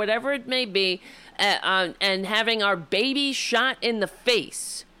shopping or whatever it may be, and having our baby shot in the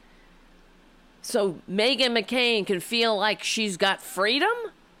face so Meghan McCain can feel like she's got freedom?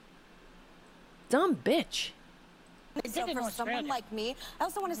 Dumb bitch. So for someone like me, I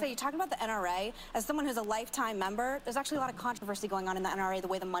also want to say, you're talking about the NRA. As someone who's a lifetime member, there's actually a lot of controversy going on in the NRA, the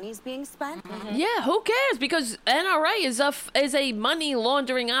way the money's being spent. Yeah, who cares? Because NRA is a money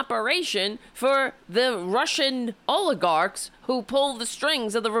laundering operation for the Russian oligarchs who pull the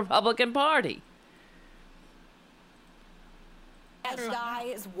strings of the Republican Party. This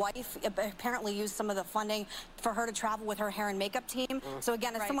guy's wife apparently used some of the funding for her to travel with her hair and makeup team. So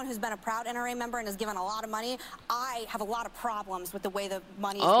again, as someone who's been a proud NRA member and has given a lot of money, I have a lot of problems with the way the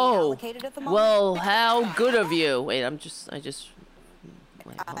money is being allocated at the moment. Well, how good of you. Wait,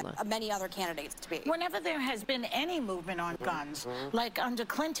 many other candidates to be. Whenever there has been any movement on guns, like under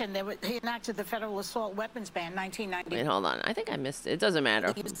Clinton, he enacted the federal assault weapons ban in 1990. Wait, hold on. I think I missed it. It doesn't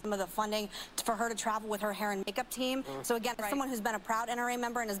matter. Used some of the funding for her to travel with her hair and makeup team. So again, as someone who's been a proud NRA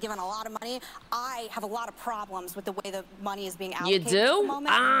member and has given a lot of money, I have a lot of problems with the way the money is being allocated. You do? At the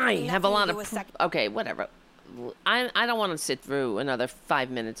moment. I have a lot of... Okay, whatever. I don't want to sit through another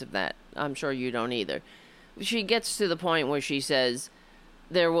 5 minutes of that. I'm sure you don't either. She gets to the point where she says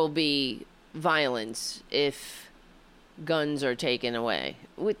there will be violence if guns are taken away,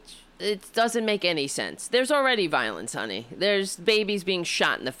 which it doesn't make any sense. There's already violence, honey. There's babies being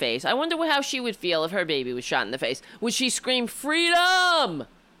shot in the face. I wonder how she would feel if her baby was shot in the face. Would she scream, freedom?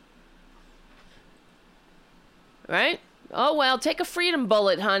 Right? Oh, well, take a freedom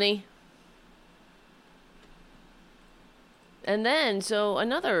bullet, honey. And then, so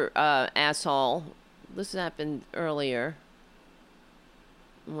another asshole, this happened earlier.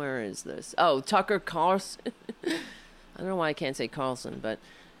 Where is this? Oh, Tucker Carlson. I don't know why I can't say Carlson, but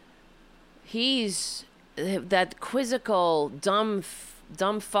he's that quizzical, dumb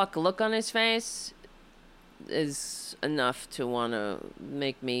fuck look on his face is enough to want to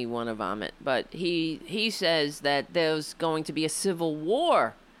make me want to vomit. But he says that there's going to be a civil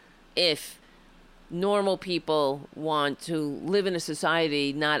war if normal people want to live in a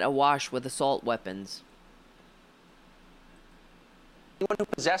society not awash with assault weapons. Anyone who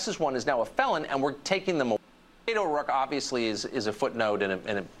possesses one is now a felon, and we're taking them away. Beto O'Rourke obviously is a footnote and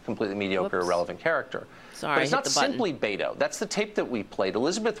a completely mediocre, irrelevant character. Sorry, but it's not simply Beto. That's the tape that we played.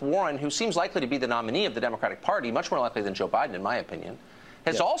 Elizabeth Warren, who seems likely to be the nominee of the Democratic Party, much more likely than Joe Biden, in my opinion,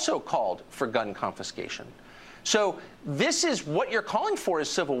 has also called for gun confiscation. So this is what you're calling for is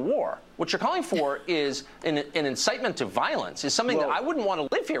civil war. What you're calling for is an incitement to violence, is something that I wouldn't want to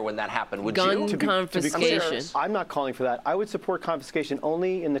live here when that happened, would you? Gun confiscation. I'm not calling for that. I would support confiscation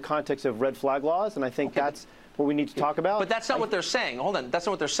only in the context of red flag laws, and I think that's what we need to talk about. But that's not what they're saying. Hold on. That's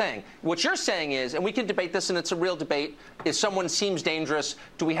not what they're saying. What you're saying is, and we can debate this, and it's a real debate, if someone seems dangerous,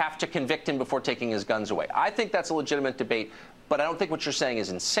 do we have to convict him before taking his guns away? I think that's a legitimate debate, but I don't think what you're saying is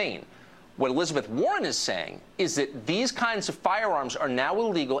insane. What Elizabeth Warren is saying is that these kinds of firearms are now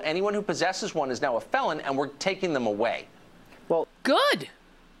illegal. Anyone who possesses one is now a felon, and we're taking them away. Well, good.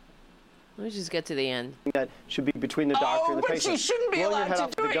 Let me just get to the end. That should be between the doctor and the patient. But you shouldn't be Blowing your allowed head to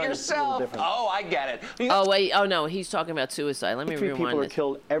off do with a it gun is a little yourself. different. Oh, I get it. Oh, wait. Oh, no. He's talking about suicide. Let me 53 rewind people are this.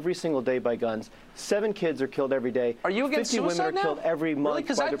 killed every single day by guns. 7 kids are killed every day. Are you against 50 suicide women are now? killed every month Really?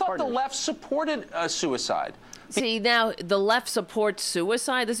 Because by I their thought partners. the left supported suicide. See, now the left supports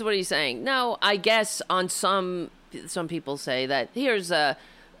suicide. This is what he's saying. No, I guess on some people say that here's a.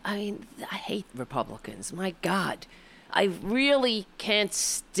 I mean, I hate Republicans. My God, I really can't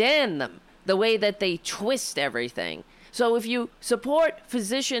stand them. The way that they twist everything. So if you support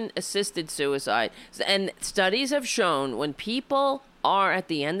physician-assisted suicide, and studies have shown when people are at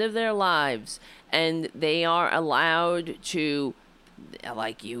the end of their lives and they are allowed to,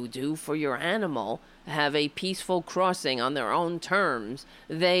 like you do for your animal, have a peaceful crossing on their own terms,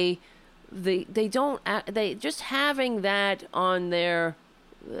 they just having that on their,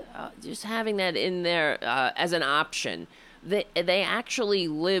 just having that in there as an option. They actually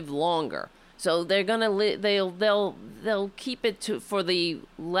live longer, so they're gonna they'll keep it for the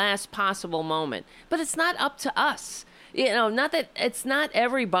last possible moment. But it's not up to us, Not that it's not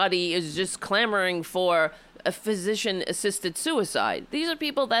everybody is just clamoring for a physician-assisted suicide. These are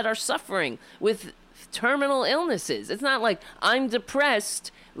people that are suffering with terminal illnesses. It's not like I'm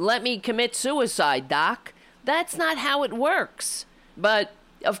depressed, let me commit suicide, doc. That's not how it works. But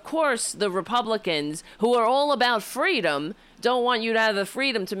of course, the Republicans, who are all about freedom, don't want you to have the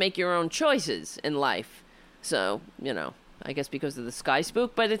freedom to make your own choices in life. So, I guess because of the sky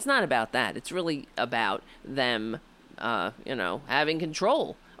spook, but it's not about that. It's really about them, having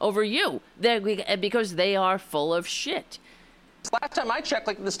control over you. Because they are full of shit. Last time I checked,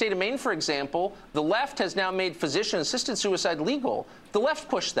 like in the state of Maine, for example, the left has now made physician-assisted suicide legal. The left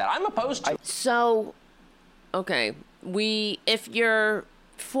pushed that. I'm opposed to it. So, okay, if you're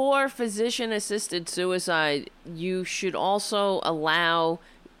for physician-assisted suicide, you should also allow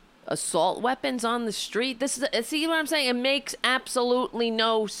assault weapons on the street. See what I'm saying? It makes absolutely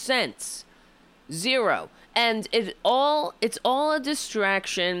no sense. Zero. And it's all a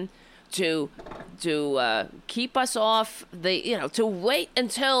distraction to keep us off to wait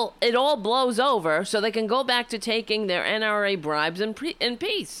until it all blows over so they can go back to taking their NRA bribes in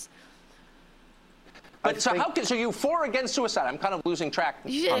peace. But so you for or against suicide? I'm kind of losing track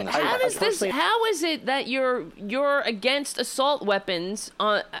on this. How is it that you're against assault weapons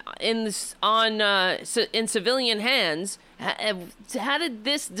in civilian hands? How did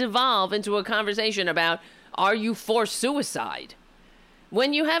this devolve into a conversation about are you for suicide?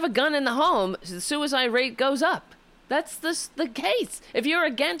 When you have a gun in the home, the suicide rate goes up. That's the case. If you're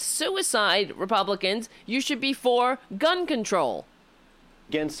against suicide, Republicans, you should be for gun control.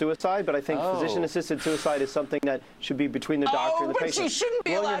 Against suicide, but I think physician-assisted suicide is something that should be between the doctor and the patient. But you shouldn't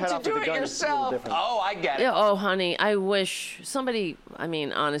be allowed to do it yourself. Oh, I get it. Yeah, oh, honey, I wish somebody,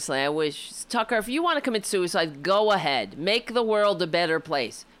 honestly, I wish, Tucker, if you want to commit suicide, go ahead. Make the world a better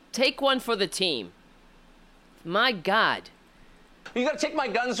place. Take one for the team. My God. You got to take my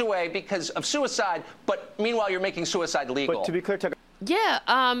guns away because of suicide, but meanwhile, you're making suicide legal. But to be clear, Tucker. Yeah,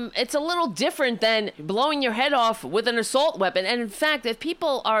 it's a little different than blowing your head off with an assault weapon. And in fact, if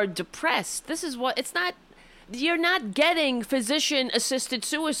people are depressed, you're not getting physician-assisted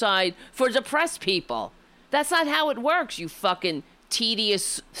suicide for depressed people. That's not how it works, you fucking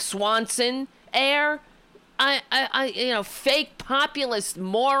tedious Swanson heir. Fake populist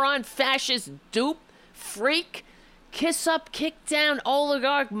moron, fascist dupe, freak, kiss up, kick down,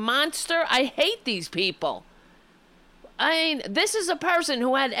 oligarch monster. I hate these people. This is a person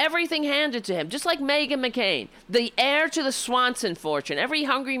who had everything handed to him, just like Meghan McCain, the heir to the Swanson fortune. Every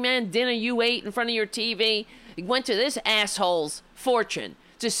hungry man dinner you ate in front of your TV went to this asshole's fortune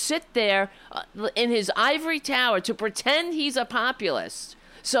to sit there in his ivory tower to pretend he's a populist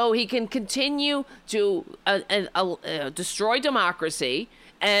so he can continue to destroy democracy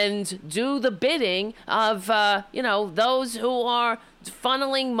and do the bidding of, those who are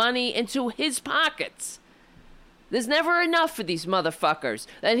funneling money into his pockets. There's never enough for these motherfuckers.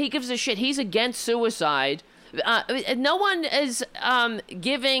 And he gives a shit. He's against suicide. No one is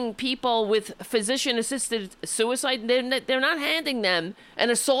giving people with physician-assisted suicide. They're not handing them an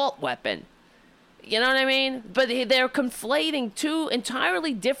assault weapon. You know what I mean? But they're conflating two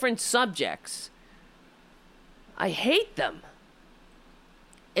entirely different subjects. I hate them.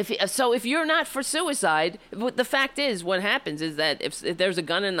 If you're not for suicide, the fact is, what happens is that if there's a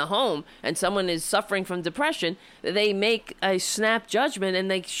gun in the home and someone is suffering from depression, they make a snap judgment and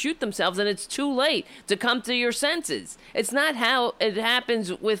they shoot themselves, and it's too late to come to your senses. It's not how it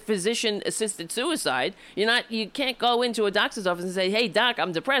happens with physician-assisted suicide. You can't go into a doctor's office and say, "Hey, doc,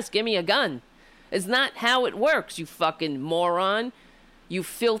 I'm depressed. Give me a gun." It's not how it works, you fucking moron. You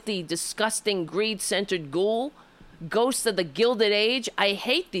filthy, disgusting, greed-centered ghoul. Ghost of the Gilded Age. I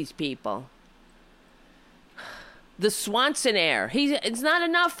hate these people. The Swanson heir. It's not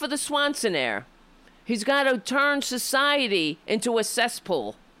enough for the Swanson heir. He's got to turn society into a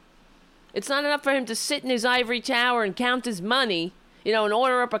cesspool. It's not enough for him to sit in his ivory tower and count his money, and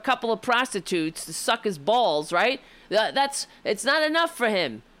order up a couple of prostitutes to suck his balls, right? It's not enough for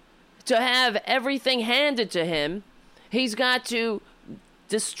him to have everything handed to him. He's got to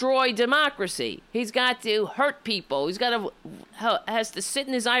destroy democracy. He's got to hurt people. Has to sit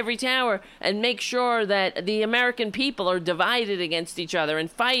in his ivory tower and make sure that the American people are divided against each other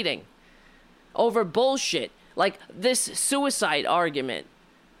and fighting over bullshit like this suicide argument.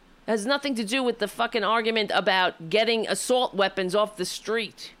 It has nothing to do with the fucking argument about getting assault weapons off the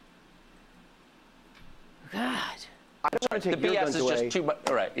street. God. I don't want to take the BS guns is away. just too much.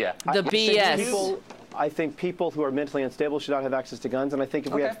 All right, yeah. The BS. I think people who are mentally unstable should not have access to guns, and I think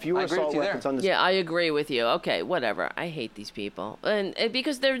if we had fewer assault weapons on the Yeah, I agree with you. Okay, whatever. I hate these people, and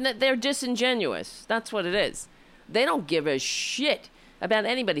because they're disingenuous. That's what it is. They don't give a shit about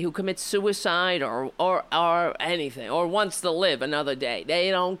anybody who commits suicide or anything or wants to live another day. They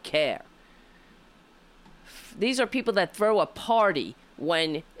don't care. These are people that throw a party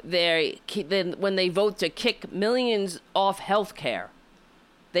when they vote to kick millions off health care.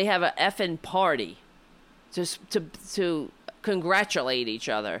 They have a effing party to congratulate each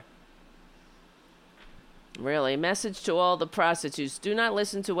other. Really, message to all the prostitutes: do not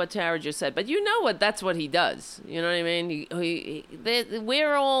listen to what Tara just said. But you know that's what he does. You know what I mean?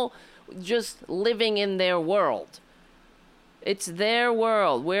 We're all just living in their world. It's their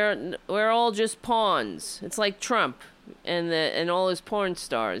world. We're all just pawns. It's like Trump and all his porn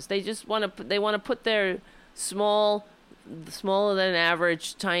stars. They just want to put their smaller than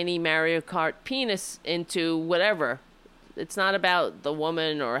average tiny Mario Kart penis into whatever. It's not about the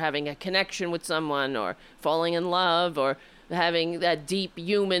woman or having a connection with someone or falling in love or having that deep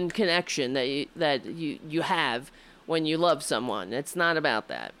human connection that you have when you love someone. It's not about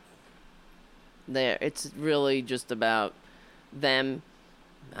that. It's really just about them,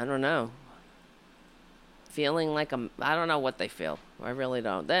 I don't know, feeling like I don't know what they feel. I really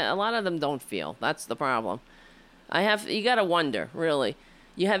don't. A lot of them don't feel. That's the problem. You gotta wonder, really.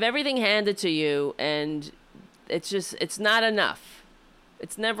 You have everything handed to you, and it's not enough.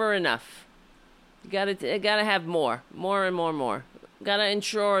 It's never enough. You gotta have more and more. Gotta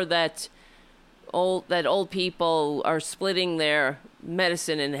ensure that old people are splitting their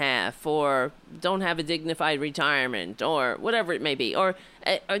medicine in half, or don't have a dignified retirement, or whatever it may be, or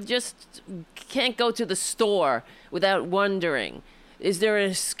just can't go to the store without wondering, is there an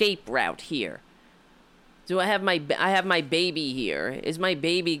escape route here? I have my baby here. Is my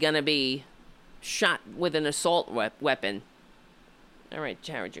baby gonna be shot with an assault weapon? All right,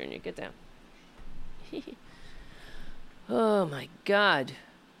 Tara Jr., get down. Oh my God.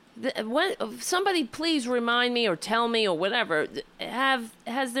 Somebody please remind me or tell me or whatever,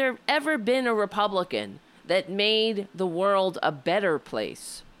 has there ever been a Republican that made the world a better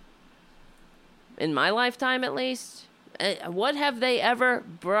place? In my lifetime, at least. What have they ever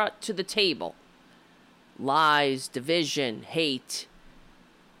brought to the table? Lies, division, hate,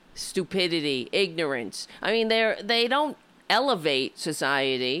 stupidity, ignorance. I mean, they don't elevate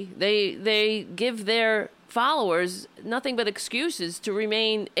society. They give their followers nothing but excuses to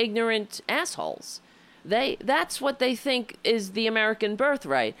remain ignorant assholes. That's what they think is the American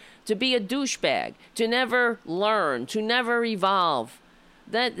birthright, to be a douchebag, to never learn, to never evolve,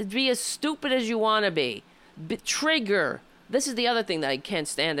 that be as stupid as you want to be. Trigger. This is the other thing that I can't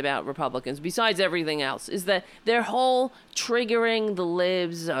stand about Republicans, besides everything else, is that their whole triggering the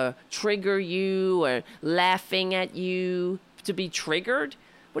libs, trigger you, or laughing at you to be triggered.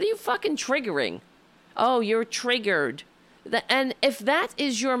 What are you fucking triggering? Oh, you're triggered. And if that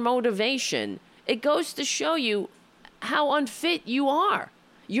is your motivation, it goes to show you how unfit you are.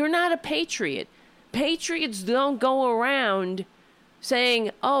 You're not a patriot. Patriots don't go around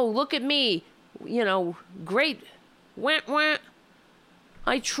saying, oh, look at me, great. Wah, wah.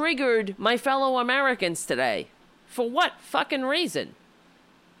 I triggered my fellow Americans today. For what fucking reason?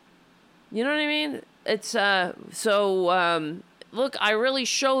 You know what I mean? It's, look, I really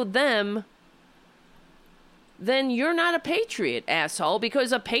showed them. Then you're not a patriot, asshole,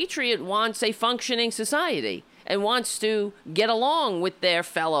 because a patriot wants a functioning society and wants to get along with their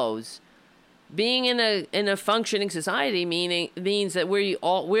fellows. Being in a functioning society means that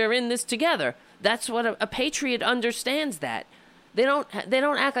we're in this together. That's what a patriot understands. That they don't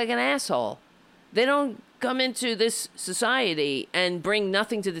act like an asshole. They don't come into this society and bring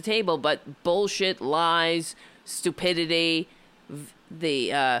nothing to the table but bullshit, lies, stupidity,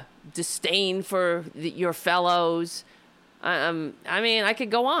 disdain for your fellows. I mean, I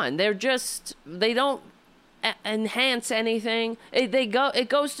could go on. They don't enhance anything. It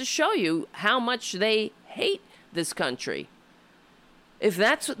goes to show you how much they hate this country. If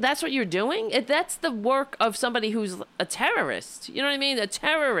that's what you're doing, that's the work of somebody who's a terrorist. You know what I mean? A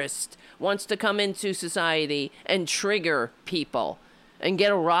terrorist wants to come into society and trigger people and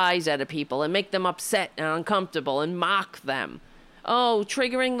get a rise out of people and make them upset and uncomfortable and mock them. Oh,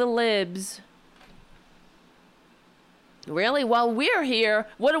 triggering the libs. Really? While we're here,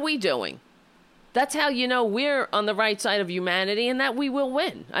 what are we doing? That's how you know we're on the right side of humanity and that we will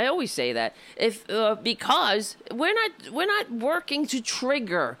win. I always say that. Because we're not working to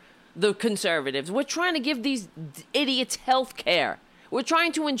trigger the conservatives. We're trying to give these idiots health care. We're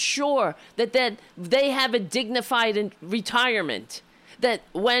trying to ensure that they have a dignified retirement. That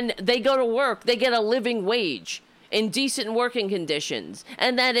when they go to work, they get a living wage in decent working conditions.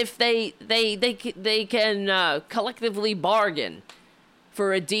 And that if they can collectively bargain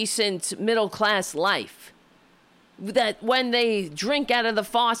for a decent middle-class life. That when they drink out of the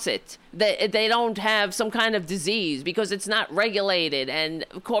faucet, they don't have some kind of disease because it's not regulated and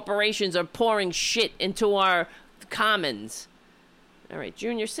corporations are pouring shit into our commons. All right,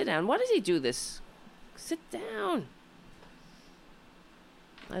 Junior, sit down. Why does he do this? Sit down.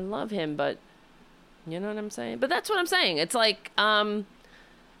 I love him, but you know what I'm saying? But that's what I'm saying. It's like,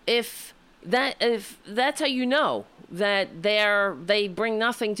 if that's how you know that they bring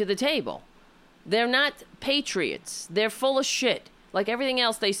nothing to the table. They're not patriots. They're full of shit, like everything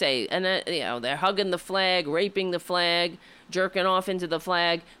else they say. And they're hugging the flag, raping the flag, jerking off into the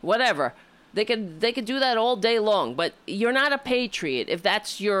flag, whatever. They could do that all day long. But you're not a patriot if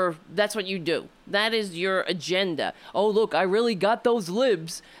that's what you do. That is your agenda. Oh, look, I really got those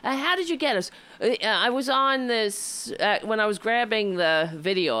libs. How did you get us? I was on this when I was grabbing the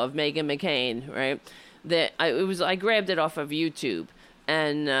video of Meghan McCain, right? I grabbed it off of YouTube,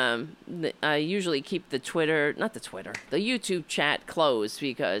 and I usually keep the YouTube chat closed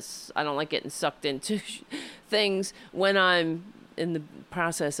because I don't like getting sucked into things when I'm in the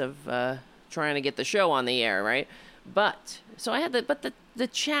process of trying to get the show on the air, right? But so I had the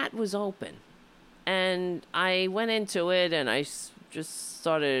chat was open, and I went into it and I just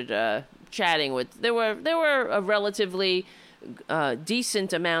started chatting with. There were a relatively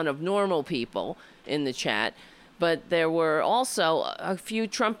decent amount of normal people in the chat, but there were also a few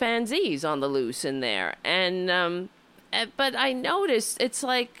Trumpanzees on the loose in there, and but I noticed it's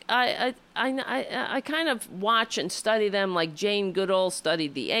like I kind of watch and study them like Jane Goodall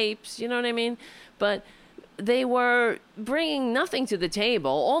studied the apes, you know what I mean? But they were bringing nothing to the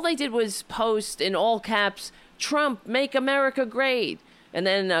table. All they did was post in all caps, "Trump, make America great," and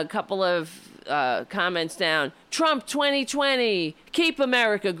then a couple of comments down, "Trump 2020, keep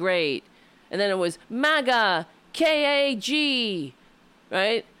America great." And then it was MAGA, KAG,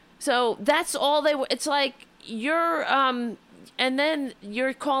 right? So that's all they were. It's like you're, and then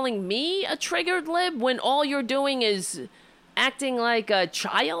you're calling me a triggered lib when all you're doing is acting like a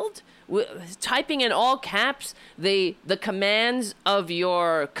child, typing in all caps the commands of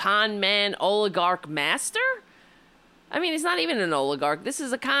your con man oligarch master. I mean, he's not even an oligarch. This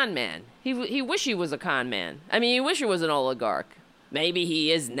is a con man. He wish he was a con man. I mean, he wish he was an oligarch. Maybe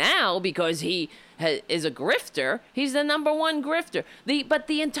he is now because he is a grifter. He's the number one grifter. But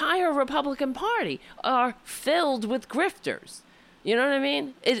the entire Republican Party are filled with grifters. You know what I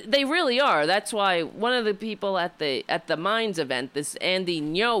mean? They really are. That's why one of the people at the Minds event, this Andy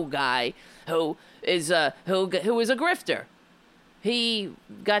Ngo guy, who is a grifter. He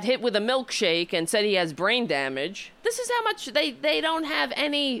got hit with a milkshake and said he has brain damage. This is how much they don't have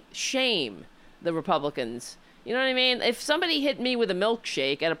any shame, the Republicans. You know what I mean? If somebody hit me with a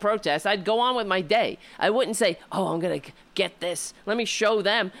milkshake at a protest, I'd go on with my day. I wouldn't say, "Oh, I'm going to get this. Let me show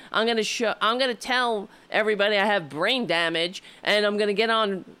them. I'm going to tell everybody I have brain damage, and I'm going to get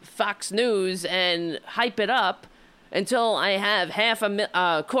on Fox News and hype it up until I have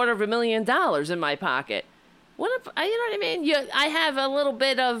 $250,000 in my pocket." You know what I mean? I have a little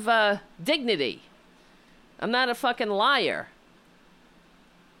bit of dignity. I'm not a fucking liar.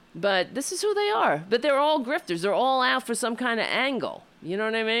 But this is who they are. But they're all grifters. They're all out for some kind of angle. You know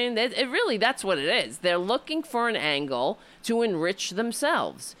what I mean? It really, that's what it is. They're looking for an angle to enrich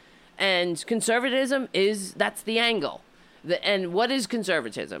themselves. And conservatism that's the angle. And what is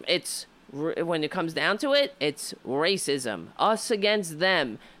conservatism? When it comes down to it, it's racism. Us against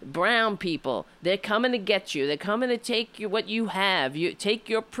them. Brown people. They're coming to get you. They're coming to take what you have. Take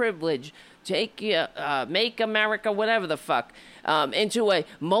your privilege. Make America whatever the fuck. Into a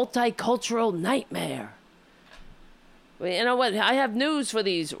multicultural nightmare. You know what? I have news for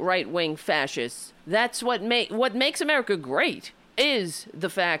these right-wing fascists. That's what makes America great is the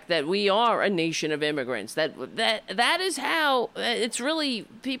fact that we are a nation of immigrants. That is how it's really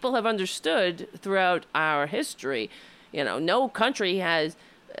people have understood throughout our history. You know, no country has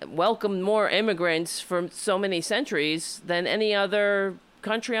welcomed more immigrants for so many centuries than any other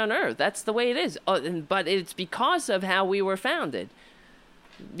country on earth. That's the way it is. But it's because of how we were founded.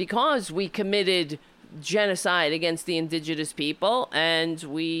 Because we committed genocide against the indigenous people, and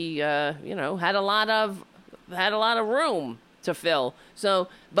we, had a lot of room to fill. So,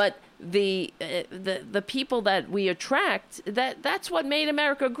 but the people that we attract, that's what made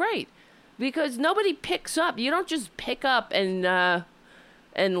America great, because nobody picks up. You don't just pick up and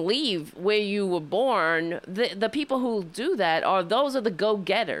leave where you were born. The people who do that those are the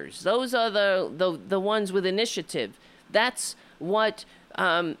go-getters. Those are the ones with initiative. That's what.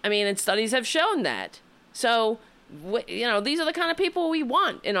 And studies have shown that. So, these are the kind of people we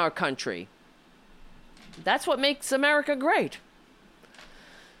want in our country. That's what makes America great.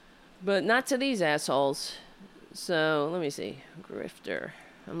 But not to these assholes. So, let me see. Grifter.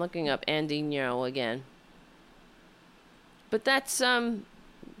 I'm looking up Andy Ngo again. But that's,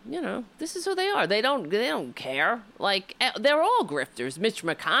 this is who they are. They don't care. Like, they're all grifters. Mitch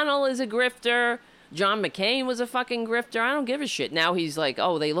McConnell is a grifter. John McCain was a fucking grifter. I don't give a shit. Now he's like,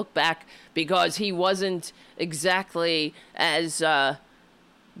 oh, they look back because he wasn't exactly as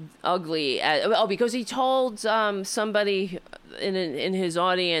ugly as... because he told somebody in his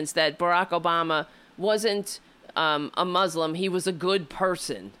audience that Barack Obama wasn't a Muslim. He was a good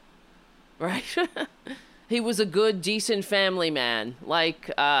person, right? He was a good, decent family man,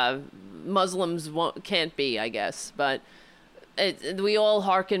 like Muslims can't be, I guess, but... we all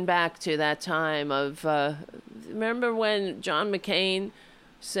harken back to that time of, remember when John McCain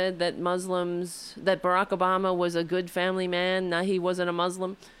said that Barack Obama was a good family man, now he wasn't a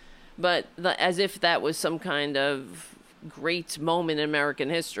Muslim, but as if that was some kind of great moment in American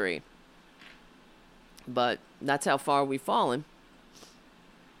history. But that's how far we've fallen.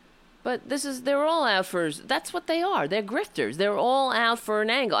 But they're all out for, that's what they are. They're grifters. They're all out for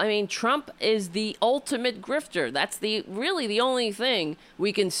an angle. I mean, Trump is the ultimate grifter. That's really the only thing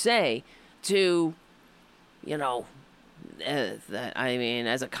we can say to, as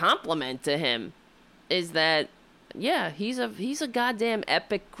a compliment to him, is that, yeah, he's a goddamn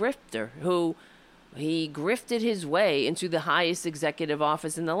epic grifter who he grifted his way into the highest executive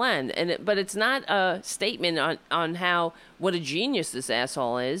office in the land. But it's not a statement on what a genius this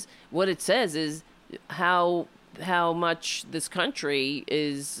asshole is. What it says is how much this country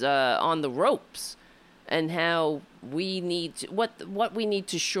is on the ropes, and how we need to, what we need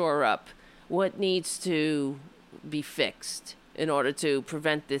to shore up, what needs to be fixed in order to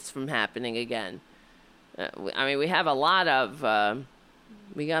prevent this from happening again. We have a lot of...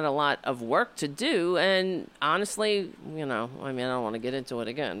 we got a lot of work to do, and honestly, I don't want to get into it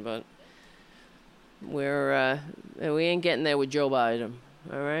again, but we ain't getting there with Joe Biden,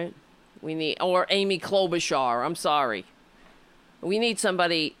 all right? Or Amy Klobuchar, I'm sorry. We need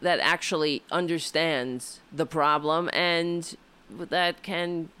somebody that actually understands the problem and that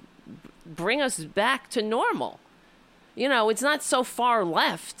can bring us back to normal. It's not so far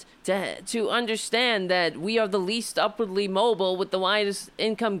left to understand that we are the least upwardly mobile with the widest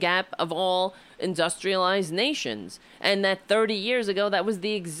income gap of all industrialized nations, and that 30 years ago that was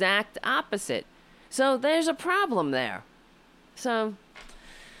the exact opposite. So there's a problem there. So,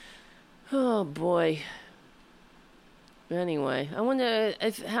 oh boy. Anyway, I wonder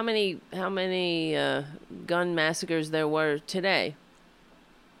how many gun massacres there were today.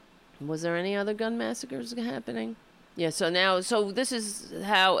 Was there any other gun massacres happening? Yeah, so this is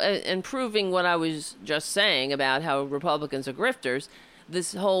how, and proving what I was just saying about how Republicans are grifters,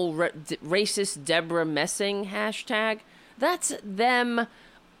 this whole racist Deborah Messing hashtag, that's them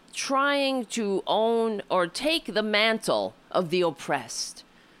trying to own or take the mantle of the oppressed.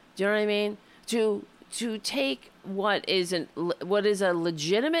 Do you know what I mean? To take what is a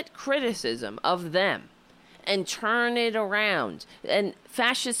legitimate criticism of them and turn it around. And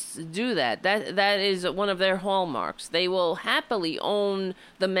fascists do that. That is one of their hallmarks. They will happily own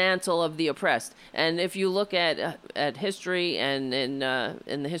the mantle of the oppressed. And if you look at history and in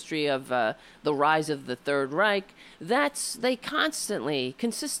the history of the rise of the Third Reich, they consistently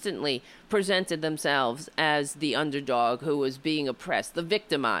presented themselves as the underdog who was being oppressed, the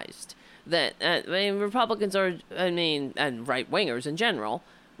victimized. Republicans are, and right-wingers in general,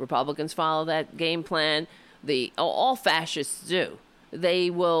 Republicans follow that game plan. All fascists do. They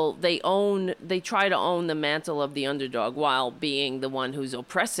try to own the mantle of the underdog while being the one who's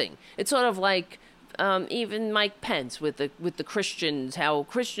oppressing. It's sort of like even Mike Pence with the Christians, how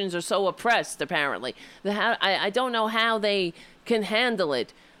Christians are so oppressed, apparently. I don't know how they can handle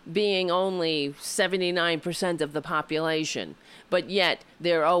it being only 79% of the population, but yet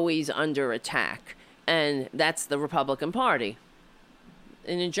they're always under attack. And that's the Republican Party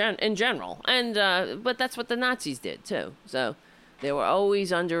in general. And but that's what the Nazis did, too. So they were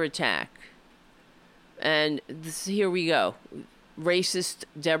always under attack. And here we go. Racist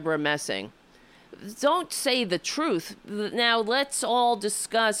Deborah Messing. Don't say the truth. Now let's all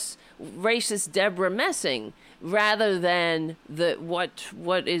discuss racist Deborah Messing rather than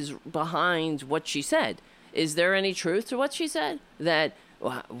what is behind what she said. Is there any truth to what she said? That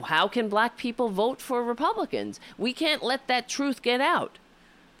how can black people vote for Republicans? We can't let that truth get out.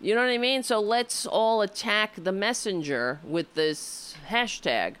 You know what I mean? So let's all attack the messenger with this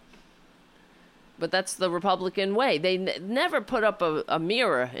hashtag. But that's the Republican way. They never put up a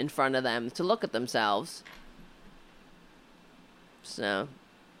mirror in front of them to look at themselves. So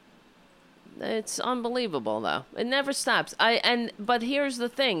it's unbelievable, though. It never stops. But here's the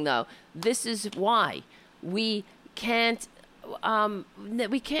thing, though. This is why we can't.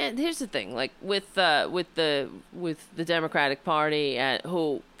 Here's the thing. Like with the Democratic Party,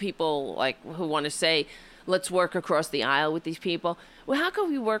 who people who want to say, let's work across the aisle with these people. Well, how can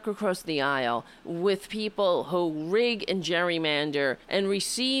we work across the aisle with people who rig and gerrymander and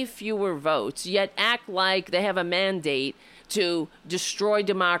receive fewer votes, yet act like they have a mandate to destroy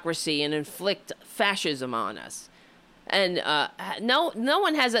democracy and inflict fascism on us? And no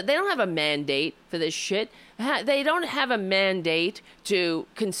one has they don't have a mandate for this shit. They don't have a mandate to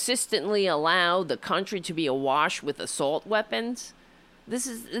consistently allow the country to be awash with assault weapons.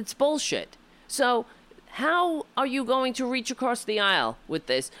 It's bullshit. So how are you going to reach across the aisle with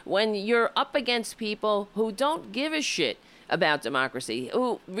this when you're up against people who don't give a shit about democracy,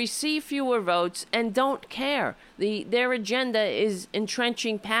 who receive fewer votes and don't care? Their agenda is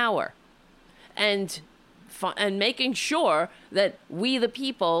entrenching power and making sure that we, the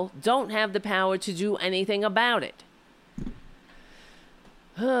people, don't have the power to do anything about it.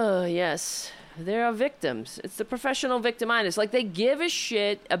 Oh, yes. There are victims. It's the professional victimitis. Like, they give a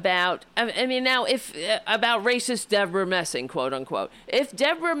shit about, about racist Deborah Messing, quote unquote. If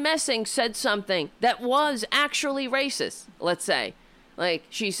Deborah Messing said something that was actually racist, let's say, like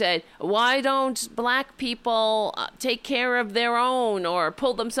she said, why don't black people take care of their own or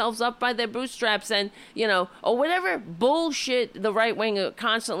pull themselves up by their bootstraps and, or whatever bullshit the right wing are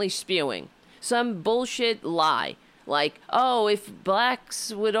constantly spewing. Some bullshit lie. Like, oh, if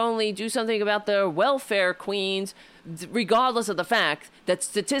blacks would only do something about their welfare queens, regardless of the fact that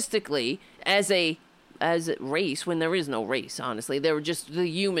statistically, as race, when there is no race, honestly, they were just the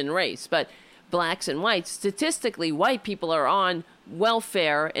human race. But blacks and whites, statistically, white people are on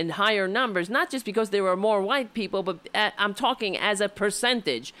welfare in higher numbers, not just because there are more white people, but I'm talking as a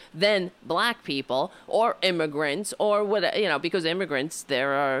percentage than black people or immigrants or what, because immigrants,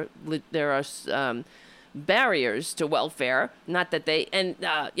 there are barriers to welfare, not that they,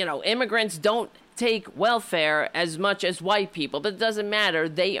 immigrants don't take welfare as much as white people, but it doesn't matter.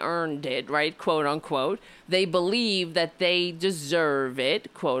 They earned it, right? Quote unquote. They believe that they deserve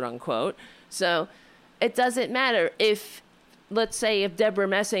it, quote unquote. So it doesn't matter if, let's say, if Deborah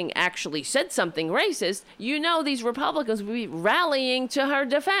Messing actually said something racist, these Republicans would be rallying to her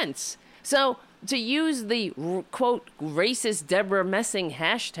defense. So to use the, quote, racist Deborah Messing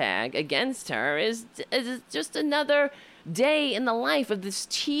hashtag against her is just another day in the life of this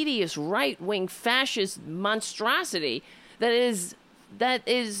tedious right-wing fascist monstrosity that is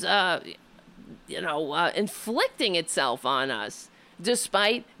inflicting itself on us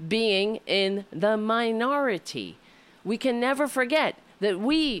despite being in the minority. We can never forget that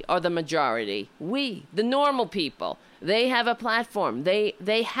we are the majority. We, the normal people. They have a platform. They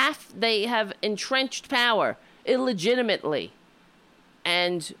have entrenched power illegitimately.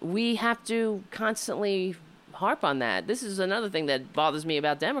 And we have to constantly harp on that. This is another thing that bothers me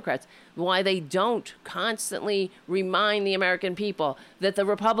about Democrats, why they don't constantly remind the American people that the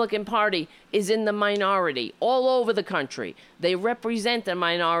Republican Party is in the minority all over the country. They represent a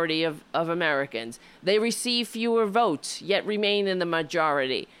minority of Americans. They receive fewer votes, yet remain in the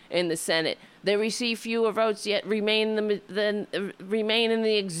majority in the Senate. They receive fewer votes, yet remain in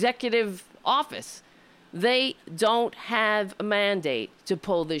the executive office. They don't have a mandate to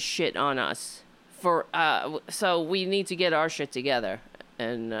pull this shit on us. So we need to get our shit together,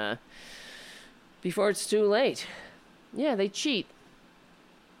 and before it's too late. Yeah, they cheat.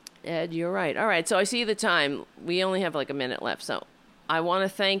 Ed, you're right. All right, so I see the time. We only have like a minute left, so I want to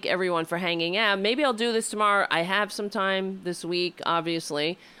thank everyone for hanging out. Maybe I'll do this tomorrow. I have some time this week,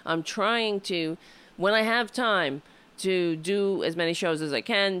 obviously. I'm trying to when I have time to do as many shows as I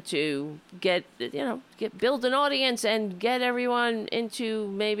can to get build an audience and get everyone into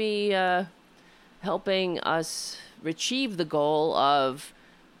maybe helping us achieve the goal of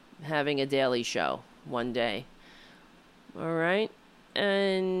having a daily show one day. All right?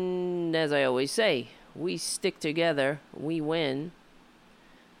 And as I always say, we stick together, we win,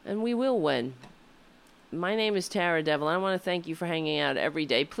 and we will win. My name is Tara Devlin. I want to thank you for hanging out every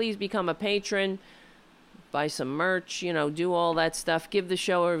day. Please become a patron. Buy some merch, do all that stuff. Give the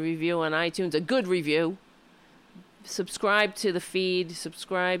show a review on iTunes, a good review. Subscribe to the feed.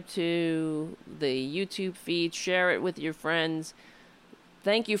 Subscribe to the YouTube feed. Share it with your friends.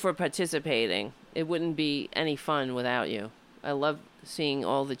 Thank you for participating. It wouldn't be any fun without you. I love seeing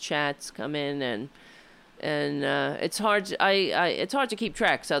all the chats come in, and it's hard. It's hard to keep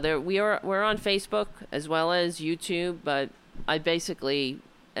track. So we're on Facebook as well as YouTube, but I basically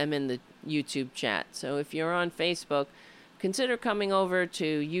am in the YouTube chat. So if you're on Facebook, consider coming over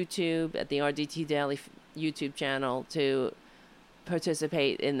to YouTube at the RDT Daily YouTube channel to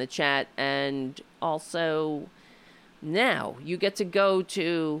participate in the chat. And also now you get to go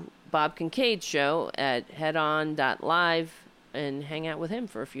to Bob Kincaid's show at headon.live and hang out with him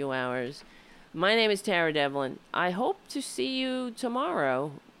for a few hours. My name is Tara Devlin. I hope to see you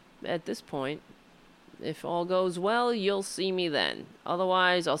tomorrow at this point. If all goes well, you'll see me then.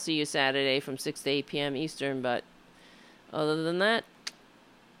 Otherwise, I'll see you Saturday from 6 to 8 p.m. Eastern. But other than that,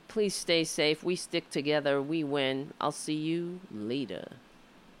 please stay safe. We stick together. We win. I'll see you later.